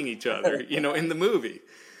fighting each other, in the movie.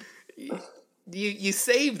 You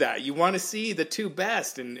save that. You want to see the two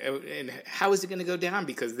best, and how is it going to go down?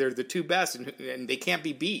 Because they're the two best, and they can't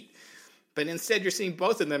be beat. But instead, you're seeing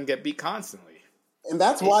both of them get beat constantly. And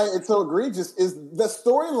that's why it's so egregious. Is the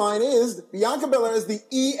storyline is Bianca Belair is the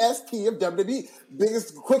EST of WWE,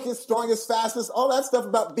 biggest, quickest, strongest, fastest, all that stuff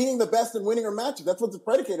about being the best and winning her matches. That's what it's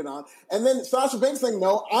predicated on. And then Sasha Banks saying,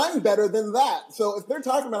 "No, I'm better than that." So if they're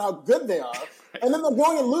talking about how good they are, and then they're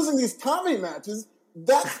going and losing these comedy matches.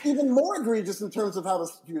 That's even more egregious in terms of how the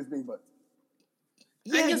feud is being booked.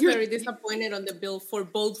 Yeah, I'm just very disappointed on the bill for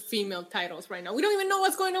both female titles right now. We don't even know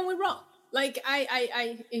what's going on with Raw. Like,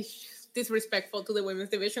 it's disrespectful to the women's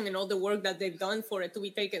division and all the work that they've done for it to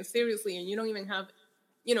be taken seriously. And you don't even have,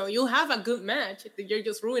 you have a good match. You're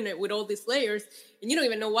just ruining it with all these layers, and you don't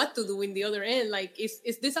even know what to do in the other end. Like,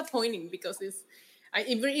 it's disappointing because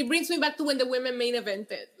it brings me back to when the women main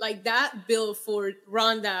evented. Like, that build for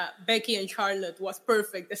Ronda, Becky, and Charlotte was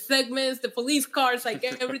perfect. The segments, the police cars, like,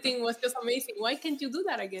 everything was just amazing. Why can't you do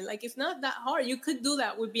that again? Like, it's not that hard. You could do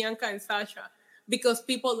that with Bianca and Sasha because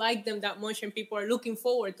people like them that much and people are looking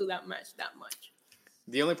forward to that match that much.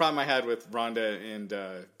 The only problem I had with Ronda and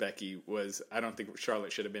Becky was I don't think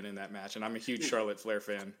Charlotte should have been in that match, and I'm a huge Charlotte Flair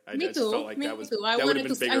fan. I just felt like that would have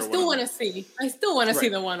been bigger. I still want to see. I still want to see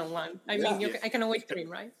the one-on-one. I mean, I can always dream,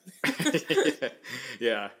 right?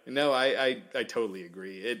 Yeah. No, I totally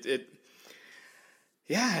agree.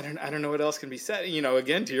 I don't know what else can be said.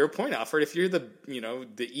 Again, to your point, Alfred, if you're the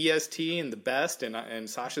EST and the best, and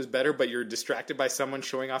Sasha's better, but you're distracted by someone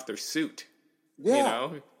showing off their suit. Yeah.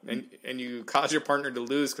 And you cause your partner to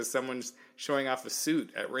lose because someone's showing off a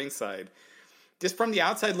suit at ringside. Just from the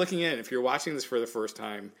outside looking in, if you're watching this for the first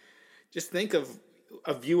time, just think of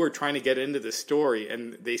a viewer trying to get into the story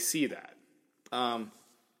and they see that.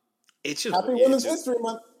 It's just Happy Women's History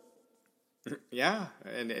Month. Yeah,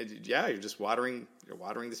 and you're just watering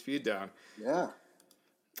this feud down. Yeah.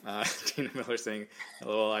 Tina Miller saying,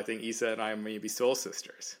 "Hello, I think Issa and I may be soul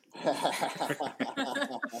sisters."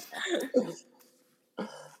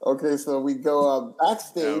 Okay, so we go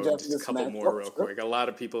backstage after this a couple match. More real quick. A lot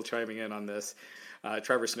of people chiming in on this.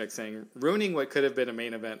 Trevor Snick saying, ruining what could have been a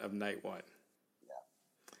main event of night one.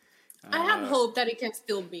 I have hope that it can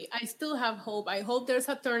still be. I still have hope. I hope there's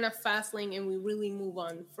a turn at Fastlane and we really move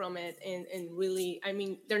on from it. And really, I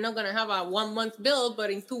mean, they're not going to have a 1 month build, but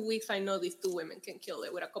in 2 weeks, I know these two women can kill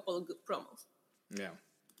it with a couple of good promos. Yeah.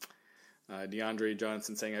 DeAndre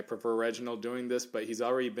Johnson saying, I prefer Reginald doing this, but he's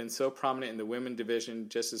already been so prominent in the women division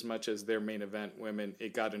just as much as their main event women.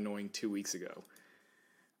 It got annoying 2 weeks ago.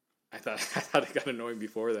 I thought it got annoying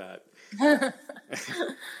before that.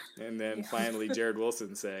 And then finally, Jared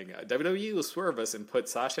Wilson saying, WWE will swerve us and put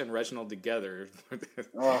Sasha and Reginald together.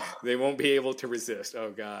 They won't be able to resist.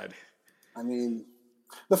 Oh, God. I mean,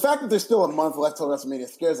 the fact that there's still a month left till WrestleMania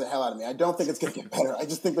scares the hell out of me. I don't think it's going to get better. I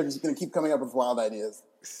just think they're just going to keep coming up with wild ideas.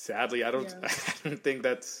 Sadly, I don't think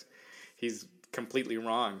he's completely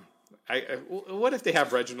wrong. What if they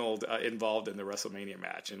have Reginald involved in the WrestleMania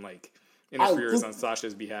match and interferes on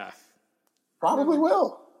Sasha's behalf? Probably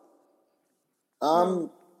will.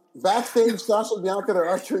 Backstage, Sasha and Bianca, they're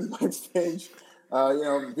arguing backstage.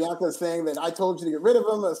 Bianca's saying that I told you to get rid of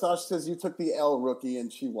him. Sasha says you took the L, rookie,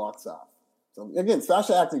 and she walks off. So again,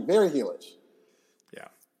 Sasha acting very heelish. Yeah,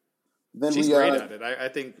 then she's great at it. I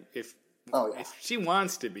think if she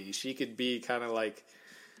wants to be, she could be kind of like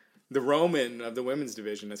the Roman of the women's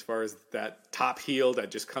division as far as that top heel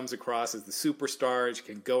that just comes across as the superstar. She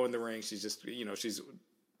can go in the ring. She's just, she's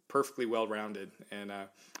perfectly well-rounded. And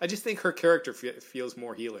I just think her character feels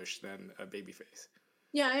more heelish than a babyface.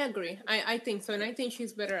 Yeah, I agree. I think so. And I think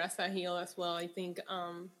she's better as a heel as well. I think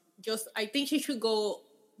I think she should go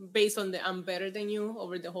based on the I'm better than you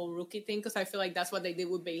over the whole rookie thing, because I feel like that's what they did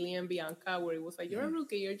with Bayley and Bianca, where it was like, you're a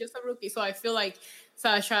rookie, you're just a rookie. So I feel like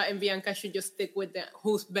Sasha and Bianca should just stick with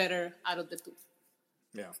who's better out of the two.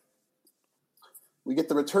 Yeah. We get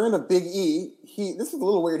the return of Big E. This is a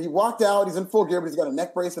little weird. He walked out, he's in full gear, but he's got a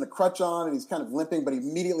neck brace and a crutch on, and he's kind of limping, but he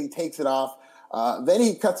immediately takes it off. Then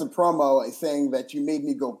he cuts a promo saying that you made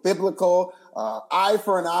me go biblical, eye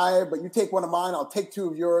for an eye, but you take one of mine, I'll take two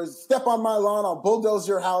of yours. Step on my lawn, I'll bulldoze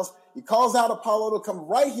your house. He calls out Apollo to come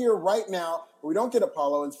right here, right now, but we don't get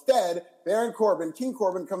Apollo. Instead, Baron Corbin, King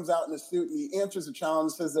Corbin, comes out in a suit and he answers the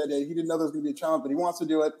challenge, says that he didn't know there was going to be a challenge, but he wants to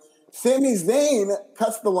do it. Sami Zayn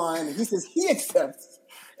cuts the line, and he says he accepts.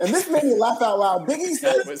 And this made me laugh out loud. Big E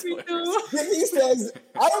says,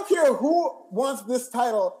 I don't care who wants this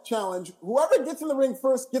title challenge. Whoever gets in the ring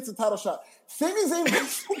first gets a title shot. Sami Zayn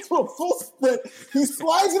goes into a full sprint. He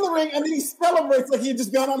slides in the ring, and then he celebrates like he had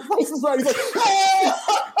just gone on Price is Right. He's like, hey!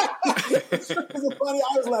 It's funny.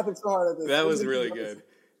 I was laughing so hard at this. That was really good.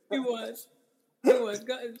 It was.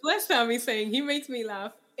 Bless Sami Zayn. He makes me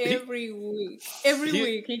laugh every week. Every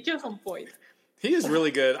week. He's just on point. He is really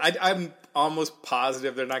good. I'm almost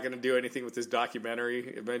positive they're not going to do anything with this documentary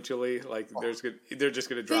eventually. Like they're just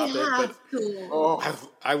going to drop it.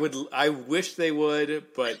 But I wish they would,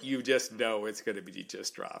 but you just know it's going to be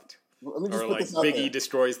just dropped. Or like Big E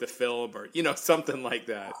destroys the film, or something like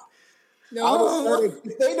that. No.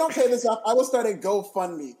 If they don't pay this off, I will start a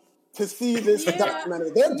GoFundMe to see this documentary.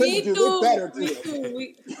 They're better too.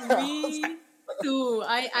 Me too.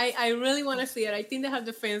 I really want to see it. I think they have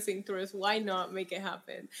the fans interest. Why not make it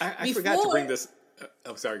happen? I forgot to bring this.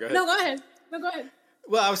 Oh, sorry. Go ahead. No, go ahead.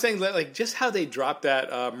 Well, I was saying like just how they dropped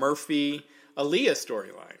that Murphy Aaliyah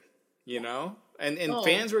storyline, and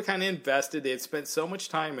fans were kind of invested. They had spent so much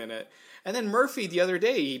time in it. And then Murphy, the other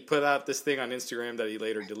day, he put out this thing on Instagram that he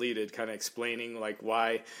later deleted, kind of explaining like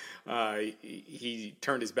why he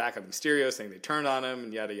turned his back on Mysterio, saying they turned on him,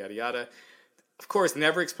 and yada, yada, yada. Of course,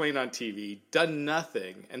 never explained on TV, done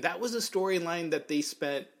nothing. And that was a storyline that they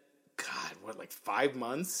spent, 5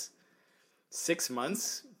 months? 6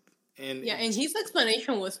 months? And his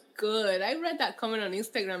explanation was good. I read that comment on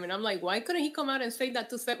Instagram, and I'm like, why couldn't he come out and say that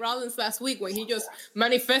to Seth Rollins last week when he just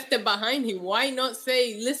manifested behind him? Why not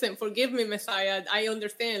say, listen, forgive me, Messiah, I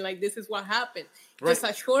understand, like, this is what happened. Right. Just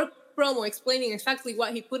a short promo explaining exactly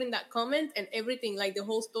what he put in that comment, and everything, like, the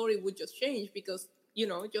whole story would just change because,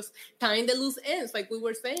 just tying the loose ends, like we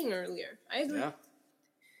were saying earlier. I agree. Yeah.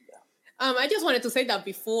 I just wanted to say that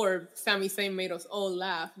before Sami Zayn made us all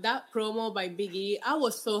laugh. That promo by Big E, I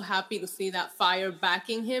was so happy to see that fire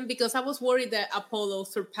backing him because I was worried that Apollo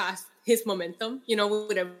surpassed his momentum,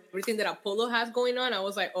 with everything that Apollo has going on. I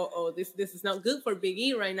was like, this is not good for Big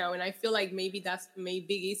E right now. And I feel like maybe Big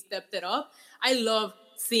E stepped it up. I love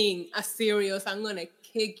seeing a serious, I'm going to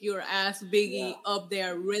kick your ass Big E up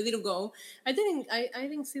there, ready to go. I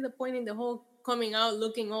didn't see the point in the whole coming out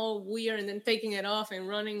looking all weird and then taking it off and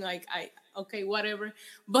running okay, whatever.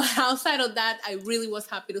 But outside of that, I really was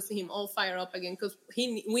happy to see him all fire up again because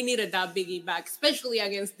we needed that Big E back, especially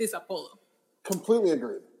against this Apollo. Completely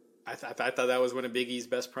agreed. I thought that was one of Big E's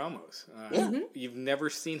best promos. You've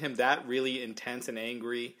never seen him that really intense and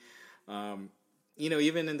angry.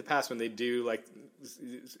 Even in the past when they do like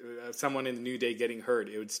someone in the New Day getting hurt,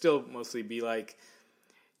 it would still mostly be like,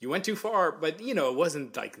 you went too far, but it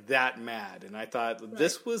wasn't like that mad. And I thought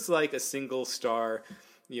this was like a single star,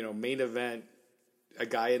 main event, a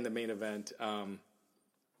guy in the main event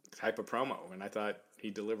type of promo. And I thought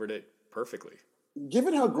he delivered it perfectly.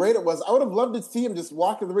 Given how great it was, I would have loved to see him just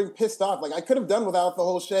walk in the ring pissed off. Like I could have done without the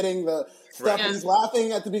whole shedding the stuff. Right. He's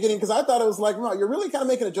laughing at the beginning because I thought it was like, no, you're really kind of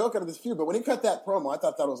making a joke out of this feud. But when he cut that promo, I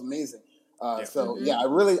thought that was amazing. This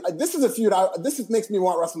is a feud. This makes me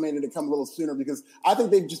want WrestleMania to come a little sooner because I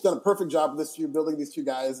think they've just done a perfect job of this feud, building these two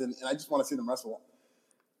guys, and I just want to see them wrestle.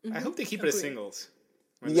 I hope they keep it as singles.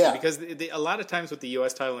 Because a lot of times with the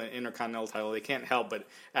U.S. title and Intercontinental title, they can't help but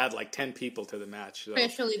add like 10 people to the match. So.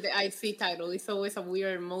 Especially the IC title. It's always a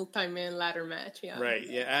weird multi-man ladder match. Yeah. Right.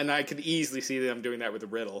 Yeah, and I could easily see them doing that with the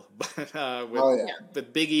Riddle, but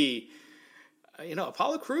with Big E.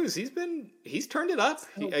 Apollo Crews, he's turned it up.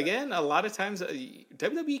 Again, a lot of times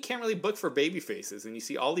WWE can't really book for baby faces, and you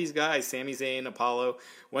see all these guys, Sami Zayn, Apollo,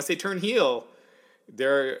 once they turn heel,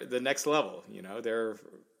 they're the next level. They're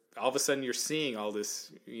all of a sudden you're seeing all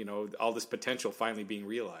this potential finally being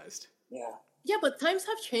realized. Yeah. Yeah, but times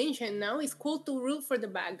have changed, and now it's cool to root for the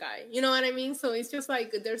bad guy. You know what I mean? So it's just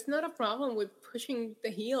like there's not a problem with pushing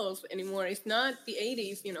the heels anymore. It's not the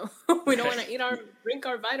 80s, We don't want to drink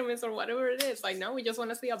our vitamins or whatever it is. Like now we just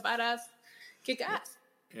want to see a badass kick ass.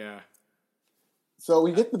 Yeah. So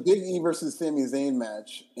we get the Big E versus Sami Zayn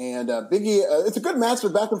match, and Big E, it's a good match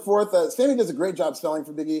with back and forth. Sami does a great job selling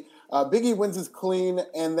for Big E. Big E wins his clean,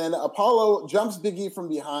 and then Apollo jumps Big E from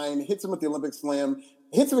behind, hits him with the Olympic Slam,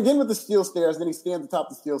 hits him again with the steel stairs, then he stands atop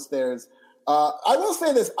the steel stairs. I will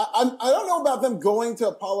say this, I don't know about them going to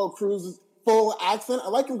Apollo Crews' full accent. I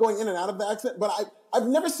like him going in and out of the accent, but I've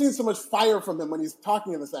never seen so much fire from him when he's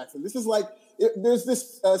talking in this accent. This is like, there's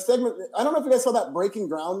this segment, I don't know if you guys saw that Breaking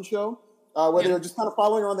Ground show, where they were just kind of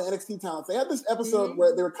following around the NXT talents. They had this episode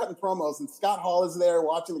where they were cutting promos, and Scott Hall is there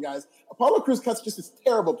watching the guys. Apollo Crews cuts just this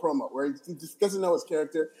terrible promo where he just doesn't know his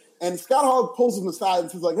character. And Scott Hall pulls him aside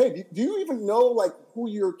and says, like, hey, do you even know, like, who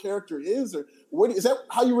your character is? Or is that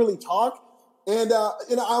how you really talk? And,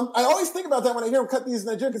 I always think about that when I hear him cut these in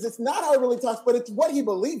Nigeria, because it's not how he really talks, but it's what he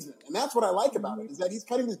believes in. And that's what I like about it, is that he's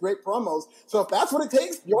cutting these great promos. So if that's what it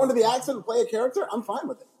takes, go into the accent and play a character, I'm fine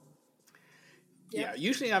with it. Yeah,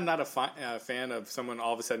 usually I'm not a fan of someone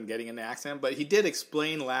all of a sudden getting an accent, but he did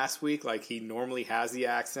explain last week like he normally has the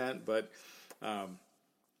accent, but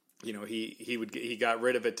he got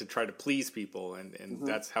rid of it to try to please people, and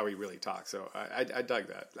that's how he really talks. So I dug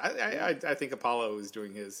that. I think Apollo is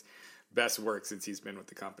doing his best work since he's been with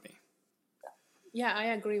the company. Yeah, I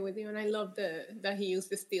agree with you, and I love that he used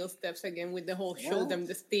the steel steps again with the whole show them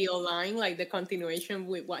the steel line, like the continuation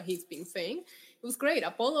with what he's been saying. It was great.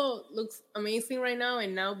 Apollo looks amazing right now,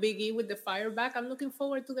 and now Big E with the fire back. I'm looking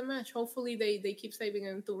forward to the match. Hopefully they keep saving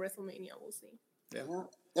him to WrestleMania. We'll see. Yeah.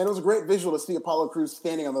 And it was a great visual to see Apollo Crews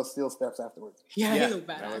standing on those steel steps afterwards. Yeah, he looked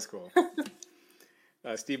badass. That was cool.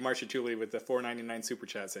 Steve Marchituli with the $4.99 super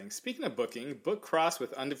chat saying, speaking of booking, book Cross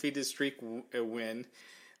with undefeated streak win.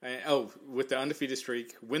 With the undefeated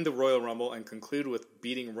streak, win the Royal Rumble, and conclude with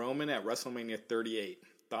beating Roman at WrestleMania 38.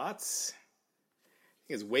 Thoughts? I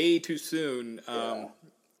think it's way too soon.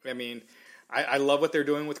 I mean, I love what they're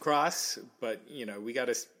doing with Cross, but, we got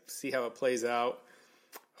to see how it plays out.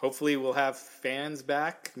 Hopefully we'll have fans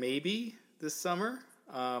back maybe this summer.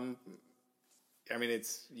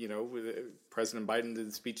 It's, President Biden did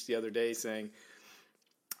a speech the other day saying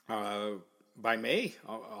by May,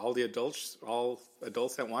 all adults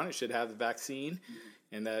that want it should have the vaccine,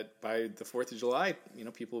 and that by the 4th of July,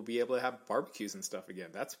 people will be able to have barbecues and stuff again.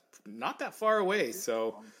 That's not that far away,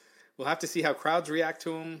 so we'll have to see how crowds react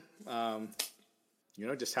to him.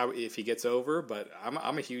 Just how if he gets over. But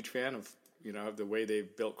I'm a huge fan of of the way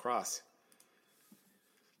they've built Cross.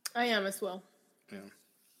 I am as well. Yeah.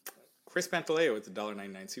 Chris Pantaleo with the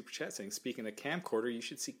 $1.99 super chat saying, speaking of camcorder, you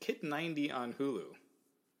should see Kid 90 on Hulu.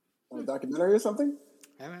 A documentary or something?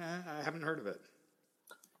 I haven't heard of it.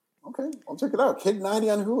 Okay, I'll check it out. Kid 90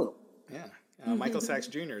 on Hulu. Yeah. Michael Sachs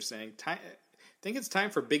Jr. saying, think it's time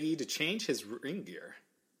for Big E to change his ring gear.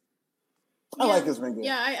 I like his ring gear.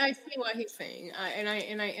 Yeah, I see what he's saying,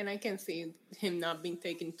 and I can see him not being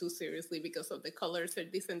taken too seriously because of the colors or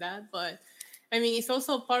this and that. But I mean, it's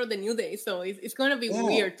also part of the New Day, so it's going to be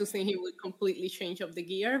weird to see him completely change up the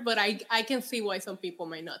gear. But I can see why some people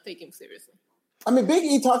might not take him seriously. I mean, Big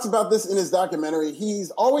E talks about this in his documentary. He's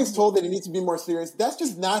always told that he needs to be more serious. That's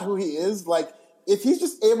just not who he is. Like, if he's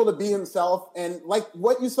just able to be himself, and like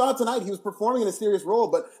what you saw tonight, he was performing in a serious role.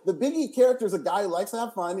 But the Big E character is a guy who likes to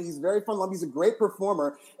have fun. He's very fun-loving. He's a great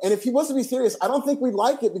performer. And if he was to be serious, I don't think we'd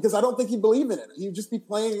like it, because I don't think he'd believe in it. He'd just be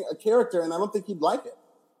playing a character, and I don't think he'd like it.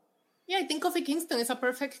 Yeah, I think Kofi Kingston is a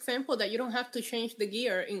perfect example that you don't have to change the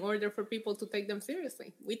gear in order for people to take them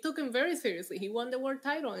seriously. We took him very seriously. He won the world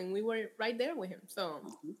title, and we were right there with him. So,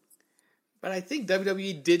 but I think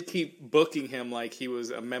WWE did keep booking him like he was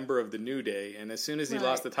a member of the New Day, and as soon as he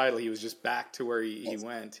lost the title, he was just back to where he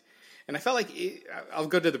went. And I felt like I'll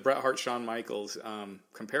go to the Bret Hart Shawn Michaels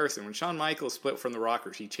comparison. When Shawn Michaels split from the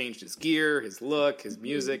Rockers, he changed his gear, his look, his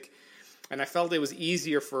music, and I felt it was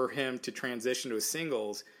easier for him to transition to his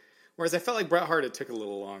singles. Whereas I felt like Bret Hart, it took a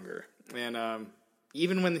little longer. And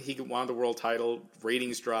even when he won the world title,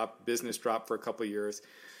 ratings dropped, business dropped for a couple of years.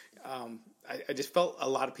 I just felt a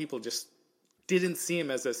lot of people just didn't see him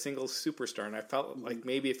as a single superstar. And I felt like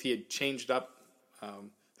maybe if he had changed up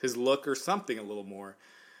his look or something a little more,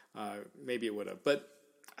 maybe it would have. But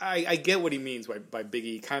I get what he means by Big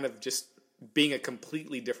E kind of just being a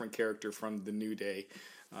completely different character from the New Day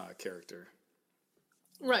character.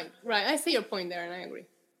 Right. I see your point there, and I agree.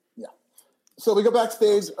 Yeah. So we go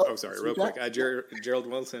backstage. Sorry, real quick. Gerald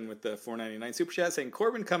Wilson with the $4.99 super chat saying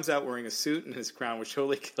Corbin comes out wearing a suit and his crown, which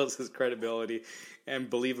totally kills his credibility and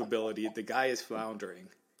believability. The guy is floundering.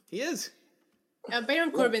 He is.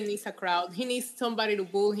 Baron Corbin needs a crowd. He needs somebody to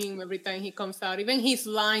boo him every time he comes out. Even his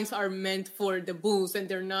lines are meant for the boos, and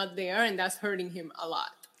they're not there, and that's hurting him a lot.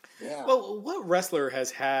 Yeah. Well, what wrestler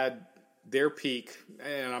has had their peak,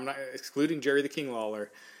 and I'm not excluding Jerry the King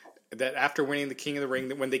Lawler, that after winning the King of the Ring,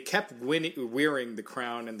 that when they kept wearing the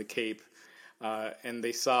crown and the cape, and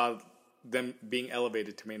they saw them being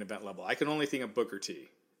elevated to main event level, I can only think of Booker T.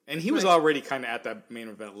 And he was already kind of at that main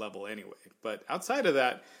event level anyway. But outside of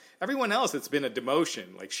that, everyone else, it's been a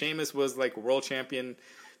demotion. Like Sheamus was like world champion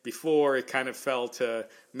before, it kind of fell to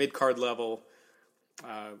mid-card level.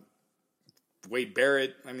 Wade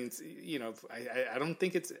Barrett, I mean, I don't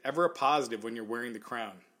think it's ever a positive when you're wearing the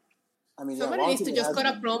crown. I mean, somebody needs to just cut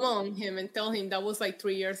a promo on him and tell him that was like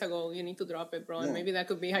 3 years ago. You need to drop it, bro. And maybe that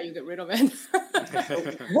could be how you get rid of it.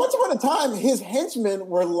 Once upon a time, his henchmen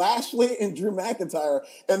were Lashley and Drew McIntyre,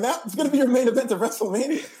 and that's going to be your main event of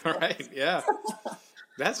WrestleMania. Right, yeah.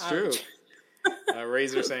 That's true.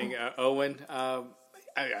 Razor saying Owen.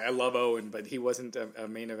 I love Owen, but he wasn't a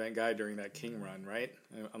main event guy during that King run, right?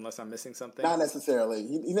 Unless I'm missing something. Not necessarily.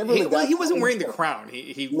 He never. He wasn't wearing the crown.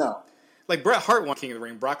 He no. Like Bret Hart won King of the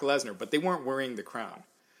Ring, Brock Lesnar, but they weren't wearing the crown.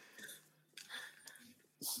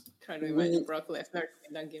 Trying to imagine Brock Lesnar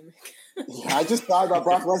in that gimmick. Yeah, I just thought about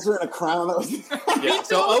Brock Lesnar in a crown. Yeah,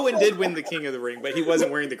 so Owen did win the King of the Ring, but he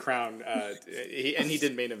wasn't wearing the crown. He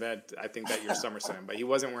did main event, I think, that year SummerSlam, but he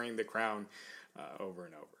wasn't wearing the crown over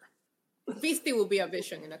and over. Beastie will be a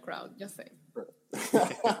vision in a crowd, just saying.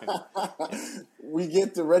 We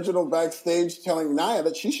get to Reginald backstage telling Nia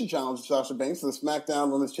that she should challenge Sasha Banks to the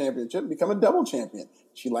SmackDown Women's Championship and become a double champion.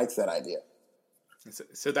 She likes that idea.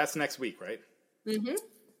 So that's next week, right? Mm-hmm.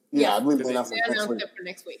 Yeah, I believe they announced it for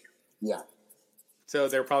next week. Yeah. So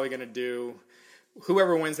they're probably going to do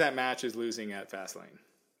whoever wins that match is losing at Fastlane.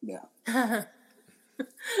 Yeah.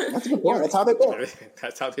 That's a good point. That's how they book.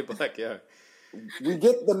 That's how they book, yeah. We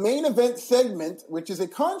get the main event segment, which is a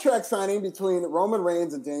contract signing between Roman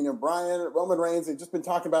Reigns and Daniel Bryan. Roman Reigns had just been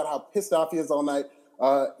talking about how pissed off he is all night.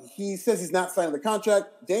 He says he's not signing the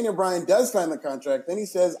contract. Daniel Bryan does sign the contract. Then he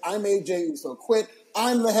says, I made Jey Uso quit.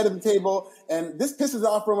 I'm the head of the table. And this pisses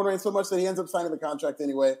off Roman Reigns so much that he ends up signing the contract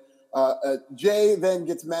anyway. Jey then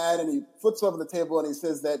gets mad and he flips over the table and he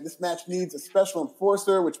says that this match needs a special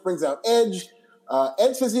enforcer, which brings out Edge.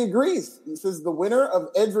 Edge says he agrees. He says the winner of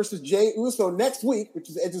Edge versus Jey Uso next week, which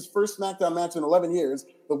is Edge's first SmackDown match in 11 years,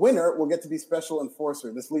 the winner will get to be special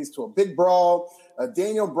enforcer. This leads to a big brawl.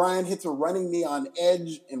 Daniel Bryan hits a running knee on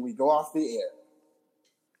Edge, and we go off the air.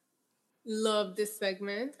 Love this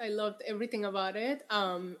segment. I loved everything about it.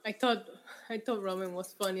 I thought Roman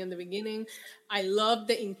was funny in the beginning. I loved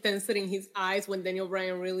the intensity in his eyes when Daniel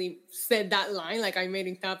Bryan really said that line, like I made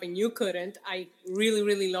him tap and you couldn't. I really,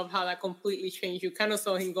 really love how that completely changed. You kind of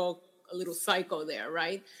saw him go a little psycho there,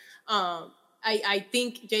 right? I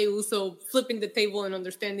think Jey Uso flipping the table and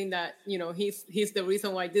understanding that, he's the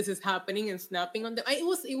reason why this is happening and snapping on them.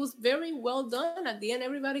 It was very well done. At the end,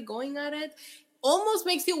 everybody going at it. Almost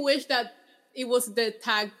makes you wish that it was the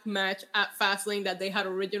tag match at Fastlane that they had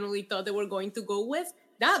originally thought they were going to go with.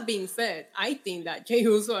 That being said, I think that Jey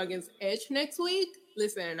Uso against Edge next week,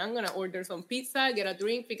 listen, I'm going to order some pizza, get a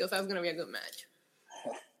drink, because that's going to be a good match.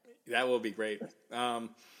 That will be great.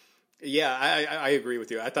 Yeah, I agree with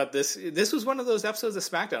you. I thought this was one of those episodes of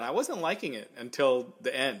SmackDown. I wasn't liking it until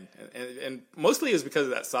the end. And mostly it was because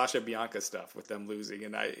of that Sasha Bianca stuff with them losing.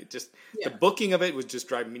 And the booking of it was just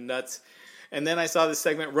driving me nuts. And then I saw this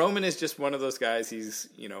segment. Roman is just one of those guys. He's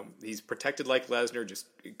protected like Lesnar, just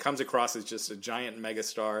comes across as just a giant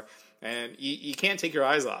megastar. And you can't take your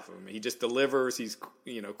eyes off of him. He just delivers. He's,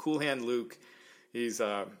 cool hand Luke. He's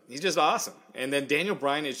just awesome. And then Daniel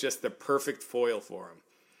Bryan is just the perfect foil for him.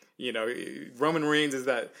 Roman Reigns is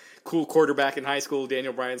that cool quarterback in high school.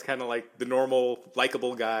 Daniel Bryan's kind of like the normal,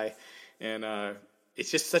 likable guy. And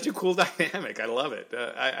it's just such a cool dynamic. I love it.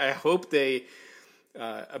 I hope they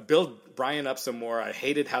build Bryan up some more. I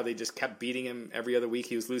hated how they just kept beating him every other week.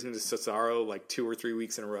 He was losing to Cesaro like 2 or 3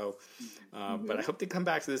 weeks in a row. But I hope they come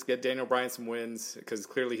back to this, get Daniel Bryan some wins, because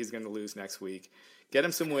clearly he's going to lose next week. Get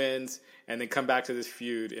him some wins, and then come back to this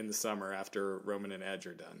feud in the summer after Roman and Edge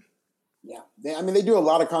are done. Yeah. They do a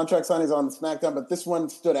lot of contract signings on SmackDown, but this one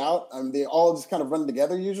stood out. They all just kind of run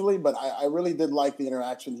together usually, but I really did like the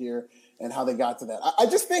interaction here. and how they got to that. I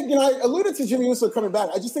just think, I alluded to Jimmy Uso coming back.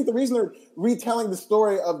 I just think the reason they're retelling the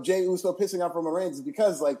story of Jey Uso pissing off Roman Reigns is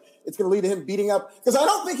because, like, it's going to lead to him beating up, because I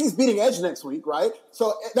don't think he's beating Edge next week, right?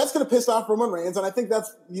 So that's going to piss off Roman Reigns, and I think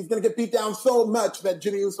he's going to get beat down so much that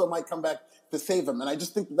Jimmy Uso might come back to save him, and I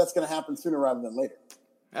just think that's going to happen sooner rather than later.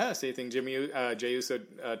 So you think Jey Uso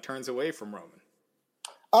turns away from Roman?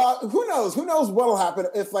 Who knows? Who knows what'll happen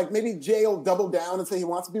if, like, maybe Jey will double down and say he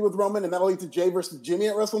wants to be with Roman, and that'll lead to Jey versus Jimmy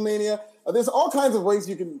at WrestleMania. There's all kinds of ways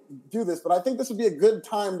you can do this, but I think this would be a good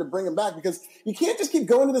time to bring him back, because you can't just keep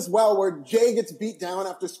going to this well where Jey gets beat down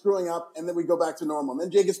after screwing up, and then we go back to normal. And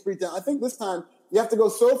then Jey gets beat down. I think this time you have to go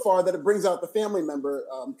so far that it brings out the family member,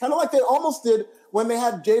 kind of like they almost did when they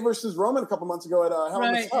had Jey versus Roman a couple months ago at Hell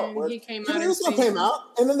in a Cell, where Jimmy Uso came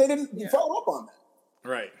out, and then they didn't follow up on that.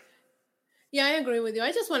 Right. Yeah, I agree with you.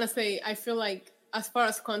 I just want to say, I feel like as far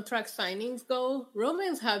as contract signings go,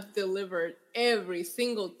 Romans have delivered every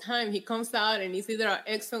single time he comes out, and it's either an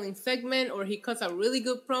excellent segment or he cuts a really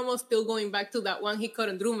good promo, still going back to that one he cut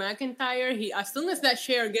on Drew McIntyre. As soon as that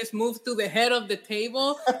chair gets moved to the head of the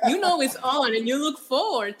table, it's on and you look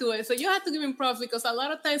forward to it. So you have to give him props, because a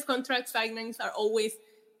lot of times contract signings are always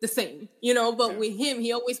the same, but with him,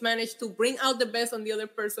 he always managed to bring out the best on the other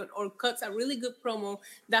person, or cuts a really good promo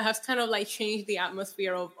that has kind of like changed the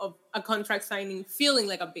atmosphere of a contract signing feeling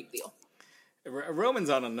like a big deal. Roman's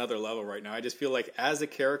on another level right now. I just feel like as a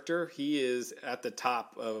character, he is at the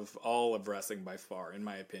top of all of wrestling by far, in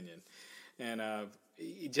my opinion. And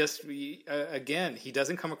he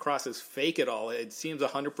doesn't come across as fake at all. It seems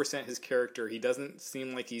 100% his character. He doesn't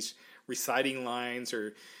seem like he's reciting lines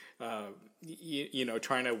or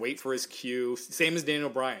trying to wait for his cue. Same as Daniel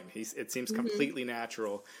Bryan. It seems completely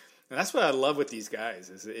natural. And that's what I love with these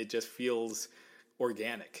guys, is it just feels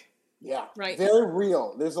organic. Yeah. Right. Very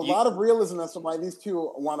real. There's a lot of realism as to why these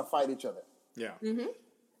two want to fight each other. Yeah. Mm-hmm.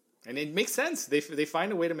 And it makes sense. They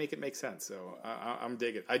find a way to make it make sense. So I'm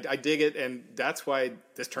digging it. I dig it. And that's why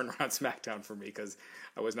this turned around SmackDown for me, because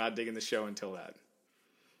I was not digging the show until that.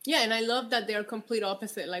 Yeah, and I love that they're complete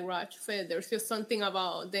opposite, like Raj said. There's just something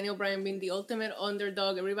about Daniel Bryan being the ultimate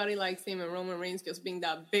underdog. Everybody likes him, and Roman Reigns just being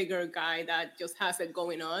that bigger guy that just has it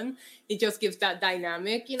going on. It just gives that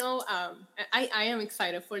dynamic, I am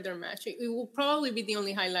excited for their match. It will probably be the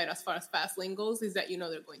only highlight as far as Fastlane goes, is that,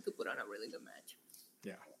 they're going to put on a really good match.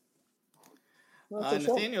 Yeah.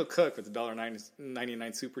 Nathaniel Cook with the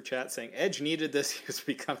 $1.99 super chat saying, Edge needed this. He was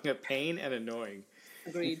becoming a pain and annoying.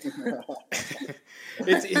 Agreed.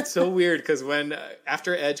 It's so weird, because when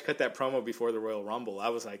after Edge cut that promo before the Royal Rumble, I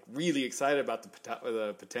was like really excited about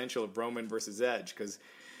the potential of Roman versus Edge, because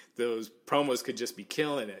those promos could just be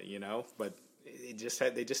killing it, But they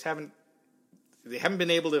haven't been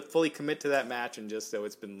able to fully commit to that match, and just so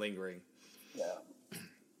it's been lingering. Yeah.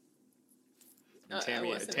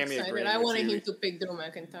 Tammy excited. I wanted him to pick Drew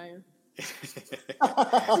McIntyre.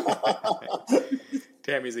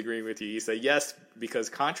 Tammy's agreeing with you. You say yes, because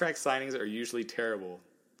contract signings are usually terrible.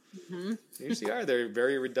 Mm-hmm. They usually are. They're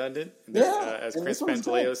very redundant. As Chris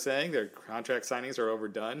Pantaleo is saying, their contract signings are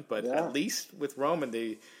overdone. But at least with Roman,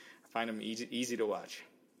 they find them easy to watch.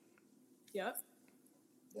 Yep.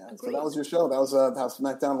 Yeah. Agreed. So that was your show. That was how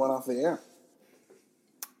SmackDown went off the air.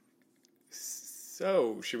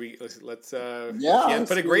 So should we let's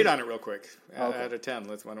put a grade on it real quick out of 10.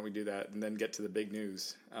 Why don't we do that and then get to the big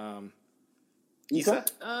news? Isa?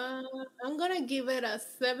 I'm gonna give it a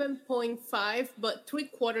 7.5, but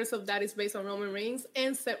 3/4 of that is based on Roman Reigns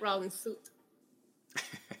and Seth Rollins' suit.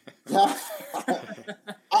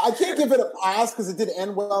 I can't give it a pass because it did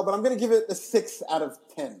end well, but I'm gonna give it a 6 out of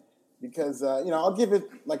 10 because I'll give it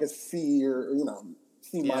like a C or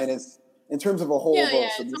C minus in terms of a whole.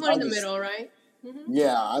 It's somewhere in the middle, right? Mm-hmm.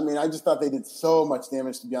 Yeah, I mean, I just thought they did so much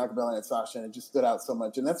damage to Bianca Belair and Sasha, and it just stood out so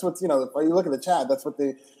much. And that's what's, if you look at the chat, that's what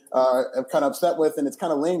they are kind of upset with, and it's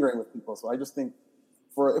kind of lingering with people. So I just think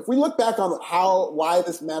if we look back on why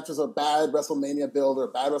this match was a bad WrestleMania build or a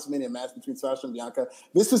bad WrestleMania match between Sasha and Bianca,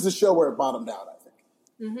 this is the show where it bottomed out, I think.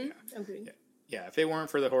 Mm-hmm. Agreed. Yeah, if it weren't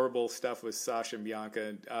for the horrible stuff with Sasha and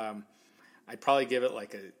Bianca, I'd probably give it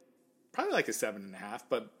like a 7.5,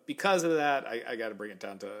 but because of that, I got to bring it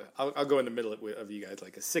down to. I'll go in the middle of you guys,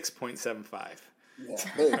 like a 6.75. Yeah,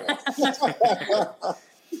 there you go.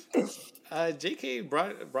 J.K.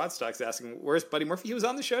 Broadstock's asking, "Where's Buddy Murphy?" He was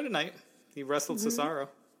on the show tonight. He wrestled Cesaro.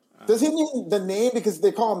 Does he mean the name because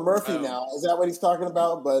they call him Murphy now? Is that what he's talking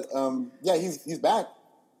about? But he's back.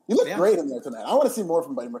 He looked great in there tonight. I want to see more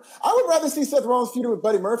from Buddy Murphy. I would rather see Seth Rollins feuding with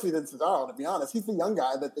Buddy Murphy than Cesaro. To be honest, he's the young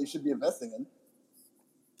guy that they should be investing in.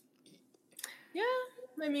 Yeah,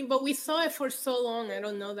 I mean, but we saw it for so long. I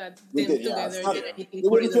don't know that them together did anything it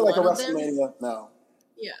for wouldn't either feel like one a of them. WrestleMania. No.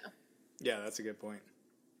 Yeah. Yeah, that's a good point.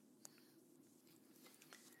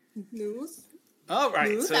 News. All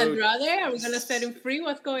right. News. So, Andrade, are we going to set him free?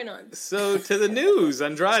 What's going on? So to the news,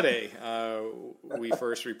 Andrade. We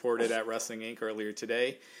first reported at Wrestling Inc. earlier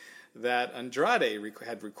today that Andrade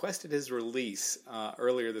had requested his release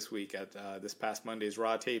earlier this week at this past Monday's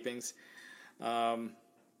Raw tapings.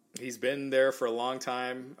 He's been there for a long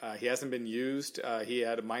time. He hasn't been used. He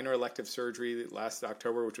had a minor elective surgery last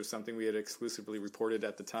October, which was something we had exclusively reported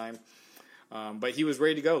at the time. But he was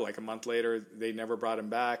ready to go. Like a month later, they never brought him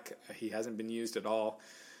back. He hasn't been used at all.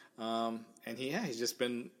 And he's just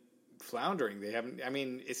been floundering. They haven't. I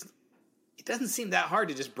mean, it doesn't seem that hard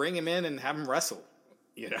to just bring him in and have him wrestle.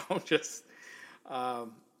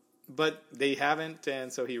 But they haven't,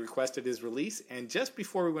 and so he requested his release. And just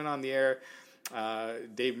before we went on the air,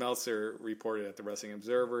 Dave Meltzer reported at the Wrestling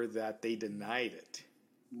Observer that they denied it.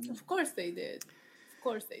 Of course they did.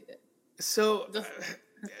 So,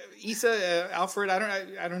 Issa, Alfred,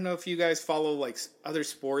 I don't know if you guys follow like other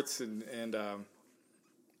sports and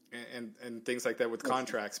things like that with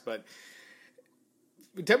contracts, but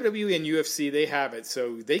WWE and UFC, they have it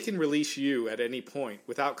so they can release you at any point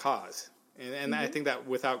without cause, and I think that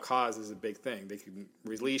without cause is a big thing. They can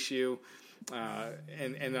release you,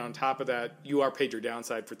 and on top of that, you are paid your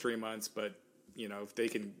downside for 3 months, but if they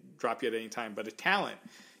can drop you at any time. But a talent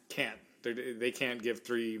can't. They can't give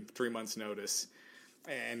three months notice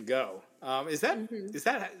and go. Is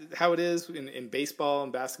that how it is in baseball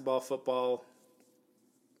and basketball, football?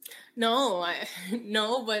 No,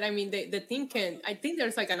 but I mean, the team can. I think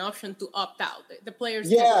there's like an option to opt out. The players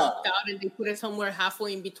Yeah. can opt out, and they put it somewhere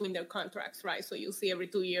halfway in between their contracts, right? So you'll see every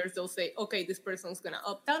 2 years they'll say, okay, this person's gonna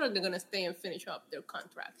opt out, or they're gonna stay and finish up their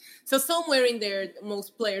contract. So somewhere in there,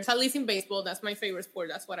 most players, at least in baseball, that's my favorite sport.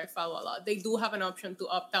 That's what I follow a lot. They do have an option to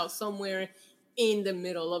opt out somewhere in the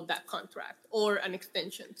middle of that contract or an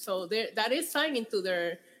extension. So that is signed into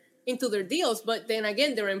their deals, but then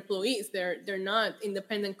again, they're employees. They're not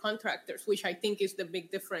independent contractors, which I think is the big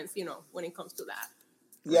difference, when it comes to that.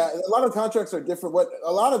 Yeah, a lot of contracts are different. What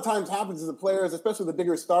a lot of times happens is the players, especially the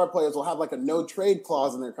bigger star players, will have like a no trade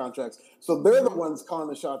clause in their contracts. So they're the ones calling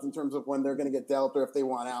the shots in terms of when they're going to get dealt or if they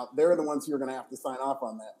want out. They're the ones who are going to have to sign off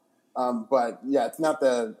on that. But yeah, it's not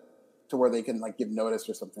to where they can like give notice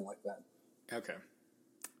or something like that. Okay.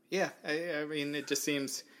 Yeah, I mean, it just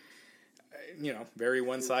seems, very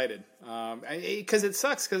one-sided. Because it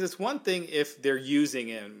sucks, because it's one thing if they're using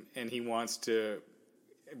him and he wants to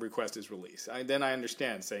request his release. Then I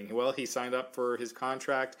understand saying, well, he signed up for his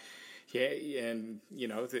contract, and,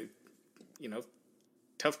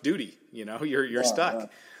 tough duty, you're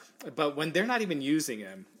stuck. Yeah. But when they're not even using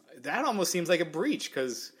him, that almost seems like a breach,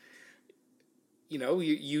 because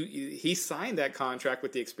he signed that contract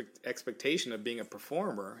with the expectation of being a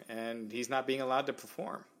performer, and he's not being allowed to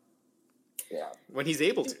perform. Yeah, when he's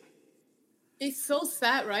able to. It's so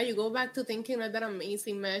sad, right? You go back to thinking of that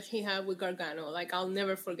amazing match he had with Gargano. Like, I'll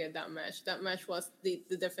never forget that match. That match was the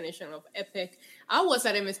definition of epic. I was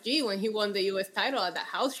at MSG when he won the U.S. title at that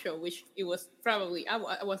house show, which it was probably,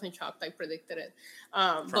 I wasn't shocked. I predicted it.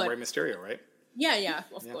 From Rey Mysterio, right? Yeah,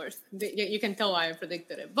 of course. You can tell why I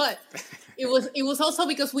predicted it. But it was also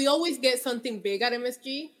because we always get something big at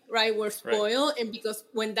MSG, right? We're spoiled. Right. And because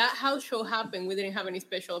when that house show happened, we didn't have any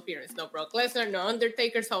special appearance. No Brock Lesnar, no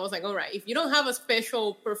Undertaker. So I was like, all right, if you don't have a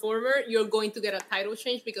special performer, you're going to get a title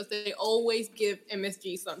change because they always give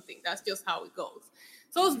MSG something. That's just how it goes.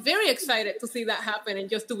 So I was very excited to see that happen and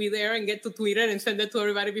just to be there and get to tweet it and send it to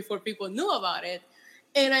everybody before people knew about it.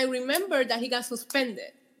 And I remember that he got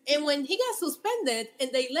suspended. And when he got suspended and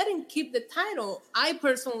they let him keep the title, I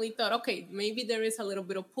personally thought, okay, maybe there is a little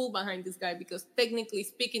bit of pull behind this guy because technically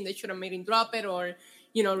speaking, they should have made him drop it or,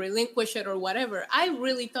 relinquish it or whatever. I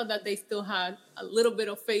really thought that they still had a little bit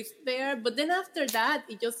of faith there. But then after that,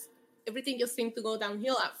 everything just seemed to go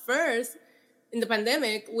downhill. At first, in the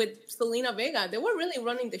pandemic with Zelina Vega, they were really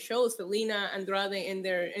running the show, Zelina, Andrade, and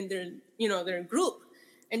their group.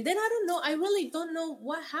 And then I really don't know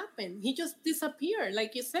what happened. He just disappeared,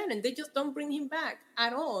 like you said, and they just don't bring him back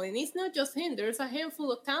at all. And it's not just him. There's a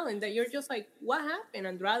handful of talent that you're just like, what happened?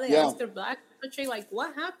 Andrade, Aleister Black, like,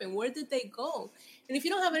 what happened? Where did they go? And if you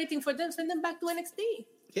don't have anything for them, send them back to NXT.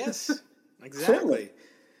 Yes, exactly.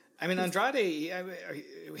 I mean, Andrade,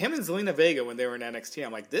 him and Zelina Vega, when they were in NXT,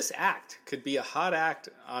 I'm like, this act could be a hot act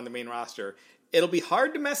on the main roster. It'll be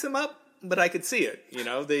hard to mess him up, but I could see it.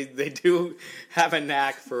 They do have a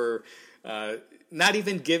knack for not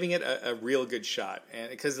even giving it a real good shot.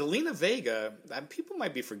 And because Zelina Vega, people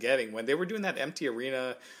might be forgetting when they were doing that empty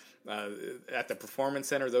arena at the Performance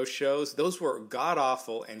Center, those shows, those were god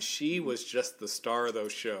awful, and she was just the star of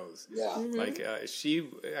those shows. Yeah. Mm-hmm. Like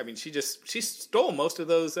she stole most of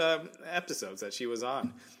those episodes that she was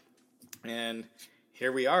on, and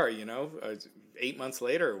here we are, 8 months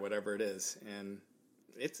later or whatever it is, and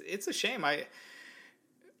it's a shame.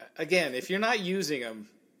 Again, if you're not using them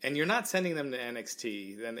and you're not sending them to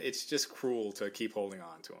NXT, then it's just cruel to keep holding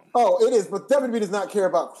on to them. Oh, it is, but WWE does not care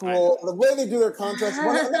about cruel. The way they do their contracts,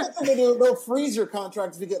 one thing they do, they'll freeze your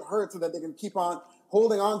contract if you get hurt so that they can keep on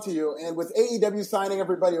holding on to you. And with AEW signing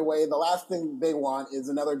everybody away, the last thing they want is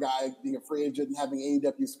another guy being a free agent and having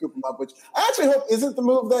AEW scoop him up, which I actually hope isn't the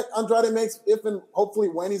move that Andrade makes if and hopefully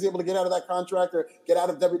when he's able to get out of that contract or get out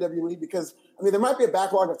of WWE, because, I mean, there might be a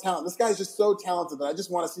backlog of talent. This guy's just so talented that I just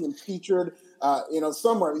want to see him featured,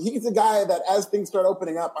 somewhere. He's a guy that as things start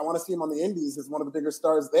opening up, I want to see him on the Indies as one of the bigger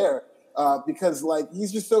stars there. Because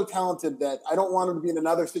he's just so talented that I don't want him to be in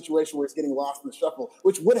another situation where he's getting lost in the shuffle,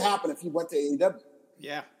 which would happen if he went to AEW.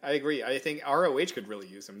 Yeah, I agree. I think ROH could really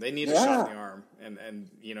use him. They need a shot in the arm, and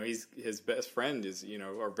his best friend is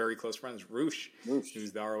or very close friends, Roosh,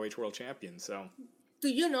 who's the ROH World Champion. So, do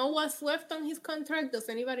you know what's left on his contract? Does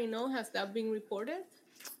anybody know? Has that been reported?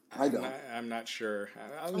 I don't. I'm not sure.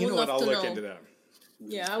 You know what? I'll look into that.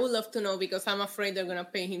 Yeah, I would love to know because I'm afraid they're gonna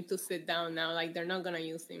pay him to sit down now. Like they're not gonna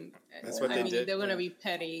use him. That's what they did. They're gonna be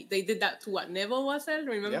petty. They did that to Neville, was it?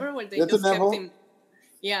 Remember where they It's just kept Neville. him.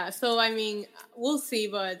 Yeah, so I mean, we'll see,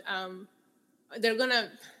 but they're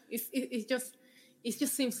gonna. It just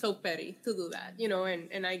seems so petty to do that,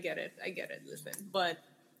 And I get it. Listen, but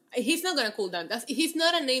he's not gonna cool down. He's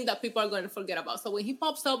not a name that people are going to forget about. So when he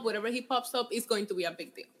pops up, whatever he pops up, is going to be a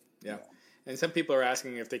big deal. Yeah, and some people are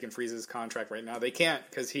asking if they can freeze his contract right now. They can't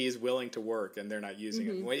because he is willing to work, and they're not using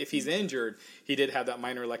him. If he's injured, he did have that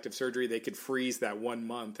minor elective surgery. They could freeze that 1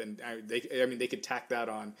 month, and they could tack that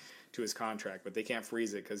on to his contract, but they can't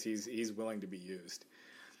freeze it because he's willing to be used.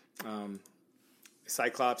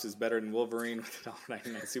 Cyclops is better than Wolverine with an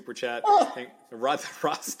 $1.99 super chat.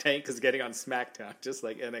 Ross Tank is getting on SmackDown just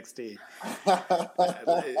like NXT.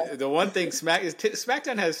 The one thing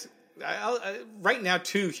SmackDown has right now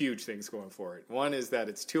 2 huge things going for it. One is that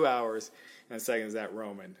it's 2 hours, and the second is that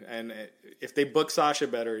Roman. And if they book Sasha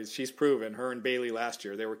better, she's proven. Her and Bayley last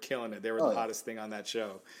year, they were killing it. They were the hottest thing on that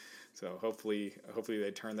show. So hopefully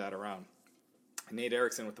they turn that around. Nate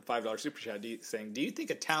Erickson with the $5 super chat saying, do you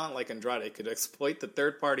think a talent like Andrade could exploit the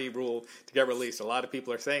third-party rule to get released? A lot of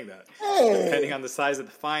people are saying that. Hey. Depending on the size of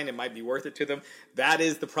the fine, it might be worth it to them. That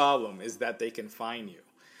is the problem, is that they can fine you.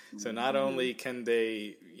 So not only can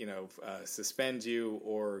they, suspend you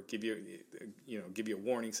or give you a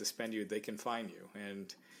warning, suspend you, they can fine you.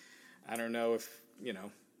 And I don't know if,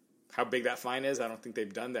 how big that fine is. I don't think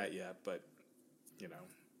they've done that yet, but,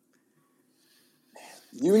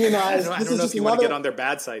 Unionized. I don't know if you want to get on their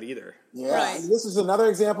bad side either. Yeah, Right. This is another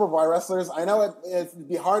example of why wrestlers, I know it'd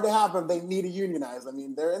be hard to happen, they need to unionize. I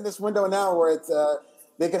mean, they're in this window now where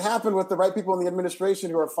they could happen with the right people in the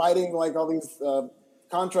administration who are fighting like all these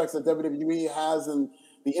contracts that WWE has and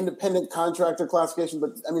the independent contractor classification.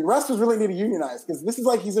 But, I mean, wrestlers really need to unionize because this is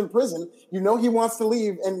like he's in prison. He wants to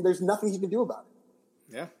leave, and there's nothing he can do about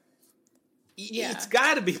it. Yeah. Yeah. It's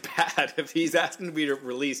got to be bad if he's asking to be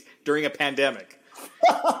released during a pandemic.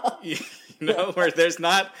 Where there's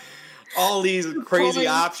not all these crazy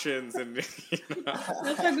options. And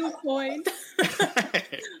That's a good point.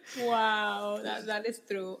 Wow, that is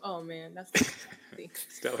true. Oh, man, that's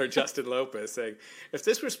Stellar Justin Lopez saying, if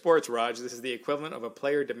this were sports, Raj, this is the equivalent of a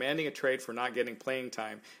player demanding a trade for not getting playing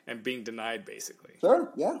time and being denied, basically.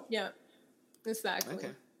 Sure, yeah. Yeah, exactly.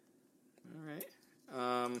 Okay.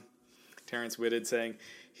 All right. Terrence Whitted saying,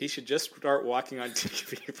 he should just start walking on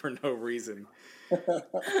TV for no reason.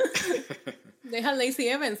 They had Lacey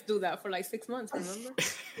Evans do that for like 6 months, remember?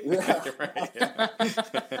 Right, yeah.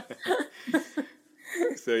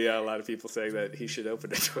 So, yeah, a lot of people saying that he should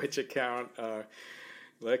open a Twitch account.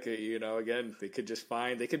 Look, again, they could just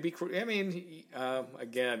find, they could be,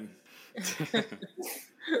 again.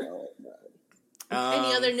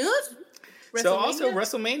 Any other news? So also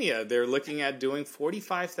WrestleMania, they're looking at doing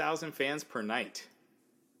 45,000 fans per night.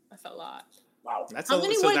 That's a lot. Wow. How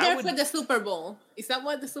many were there for the Super Bowl? Is that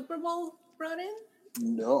what the Super Bowl brought in?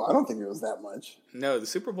 No, I don't think it was that much. No, the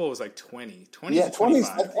Super Bowl was like 20 Yeah, to 20.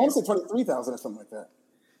 25. I want to say 23,000 or something like that.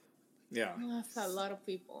 Yeah. Oh, that's a lot of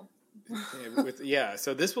people.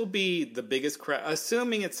 So this will be the biggest crowd.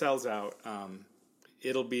 Assuming it sells out,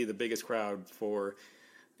 it'll be the biggest crowd for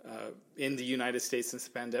in the United States since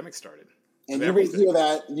the pandemic started. And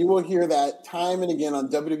you will hear that time and again on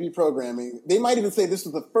WWE programming. They might even say this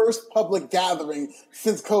was the first public gathering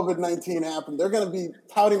since COVID-19 happened. They're going to be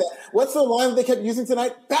touting that. What's the line that they kept using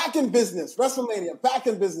tonight? Back in business. WrestleMania, back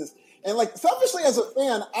in business. And like selfishly as a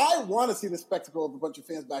fan, I want to see the spectacle of a bunch of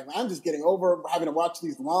fans back. I'm just getting over having to watch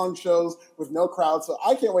these long shows with no crowd. So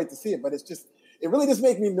I can't wait to see it. But it really does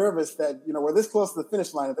make me nervous that, we're this close to the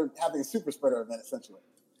finish line and they're having a super spreader event essentially.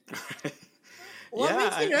 What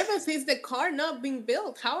makes me nervous is the car not being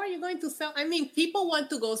built. How are you going to sell? I mean, people want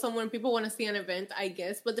to go somewhere and people want to see an event, I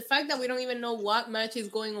guess. But the fact that we don't even know what match is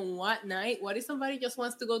going on what night, what if somebody just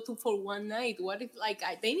wants to go to for one night? What if,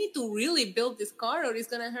 they need to really build this car or it's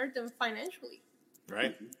going to hurt them financially?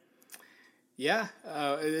 Right. Yeah.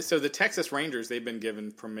 So the Texas Rangers, they've been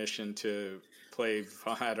given permission to play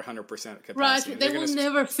at 100% capacity. Right, they will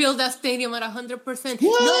never fill that stadium at 100%.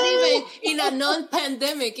 Not even in a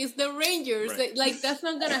non-pandemic. It's the Rangers. Right. That's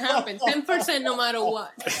not going to happen. 10% no matter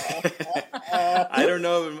what. I don't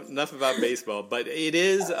know enough about baseball, but it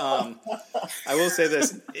is, I will say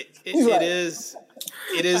this, it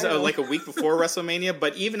is like a week before WrestleMania,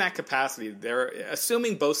 but even at capacity, they're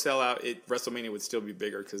assuming both sell out, WrestleMania would still be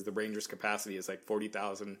bigger because the Rangers' capacity is like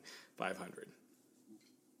 40,500.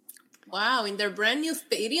 Wow, in their brand new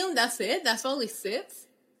stadium, that's it? That's all it sits?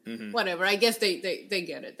 Mm-hmm. Whatever. I guess they get it. They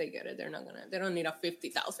get it. They don't need a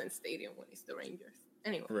 50,000 stadium when it's the Rangers.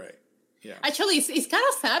 Anyway. Right. Yeah. Actually, it's kind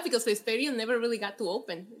of sad because the stadium never really got to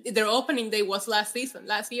open. Their opening day was last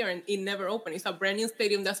year, and it never opened. It's a brand new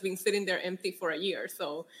stadium that's been sitting there empty for a year.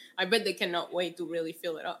 So I bet they cannot wait to really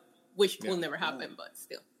fill it up, which will never happen, but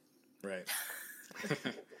still. Right.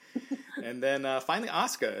 And then finally,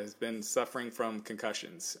 Asuka has been suffering from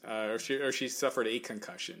concussions, or she suffered a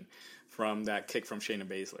concussion from that kick from Shayna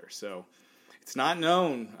Baszler. So it's not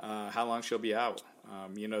known how long she'll be out.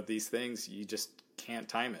 These things, you just can't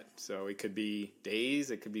time it. So it could be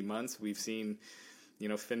days, it could be months. We've seen,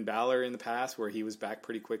 Finn Balor in the past where he was back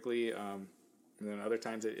pretty quickly. And then other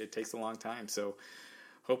times it takes a long time. So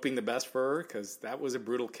hoping the best for her because that was a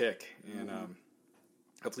brutal kick. And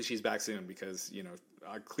hopefully she's back soon because,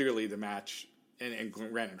 clearly the match, and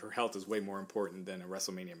granted, her health is way more important than a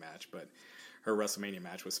WrestleMania match, but her WrestleMania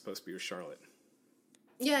match was supposed to be with Charlotte.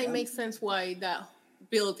 Yeah, it makes sense why that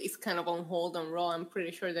build is kind of on hold on Raw. I'm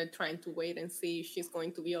pretty sure they're trying to wait and see if she's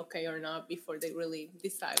going to be okay or not before they really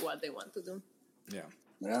decide what they want to do. Yeah.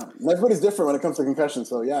 Yeah. Everybody's different when it comes to concussion.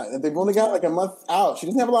 So, yeah, they've only got like a month out. She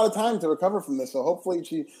doesn't have a lot of time to recover from this. So hopefully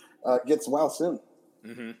she gets well soon.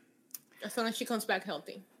 Mm-hmm. As long as she comes back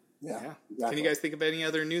healthy. Yeah. Exactly. Can you guys think of any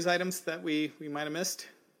other news items that we might have missed?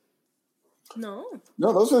 No,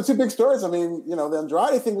 those are the two big stories. I mean, the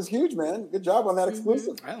Andrade thing was huge, man. Good job on that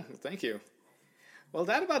exclusive. Well, thank you. Well,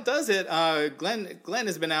 that about does it. Glenn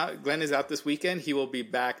has been out. Glenn is out this weekend. He will be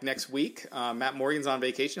back next week. Matt Morgan's on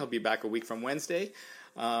vacation. He'll be back a week from Wednesday.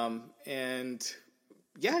 And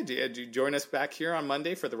join us back here on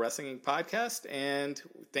Monday for the Wrestling Inc. podcast. And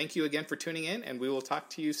thank you again for tuning in, and we will talk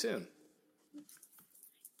to you soon.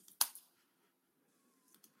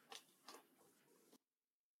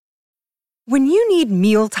 When you need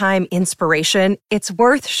mealtime inspiration, it's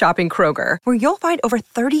worth shopping Kroger, where you'll find over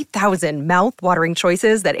 30,000 mouth-watering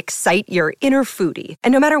choices that excite your inner foodie.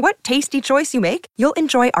 And no matter what tasty choice you make, you'll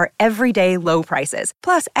enjoy our everyday low prices,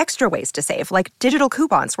 plus extra ways to save, like digital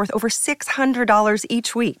coupons worth over $600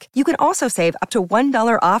 each week. You can also save up to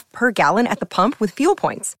 $1 off per gallon at the pump with fuel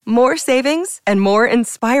points. More savings and more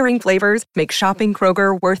inspiring flavors make shopping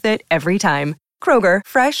Kroger worth it every time. Kroger,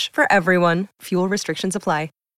 fresh for everyone. Fuel restrictions apply.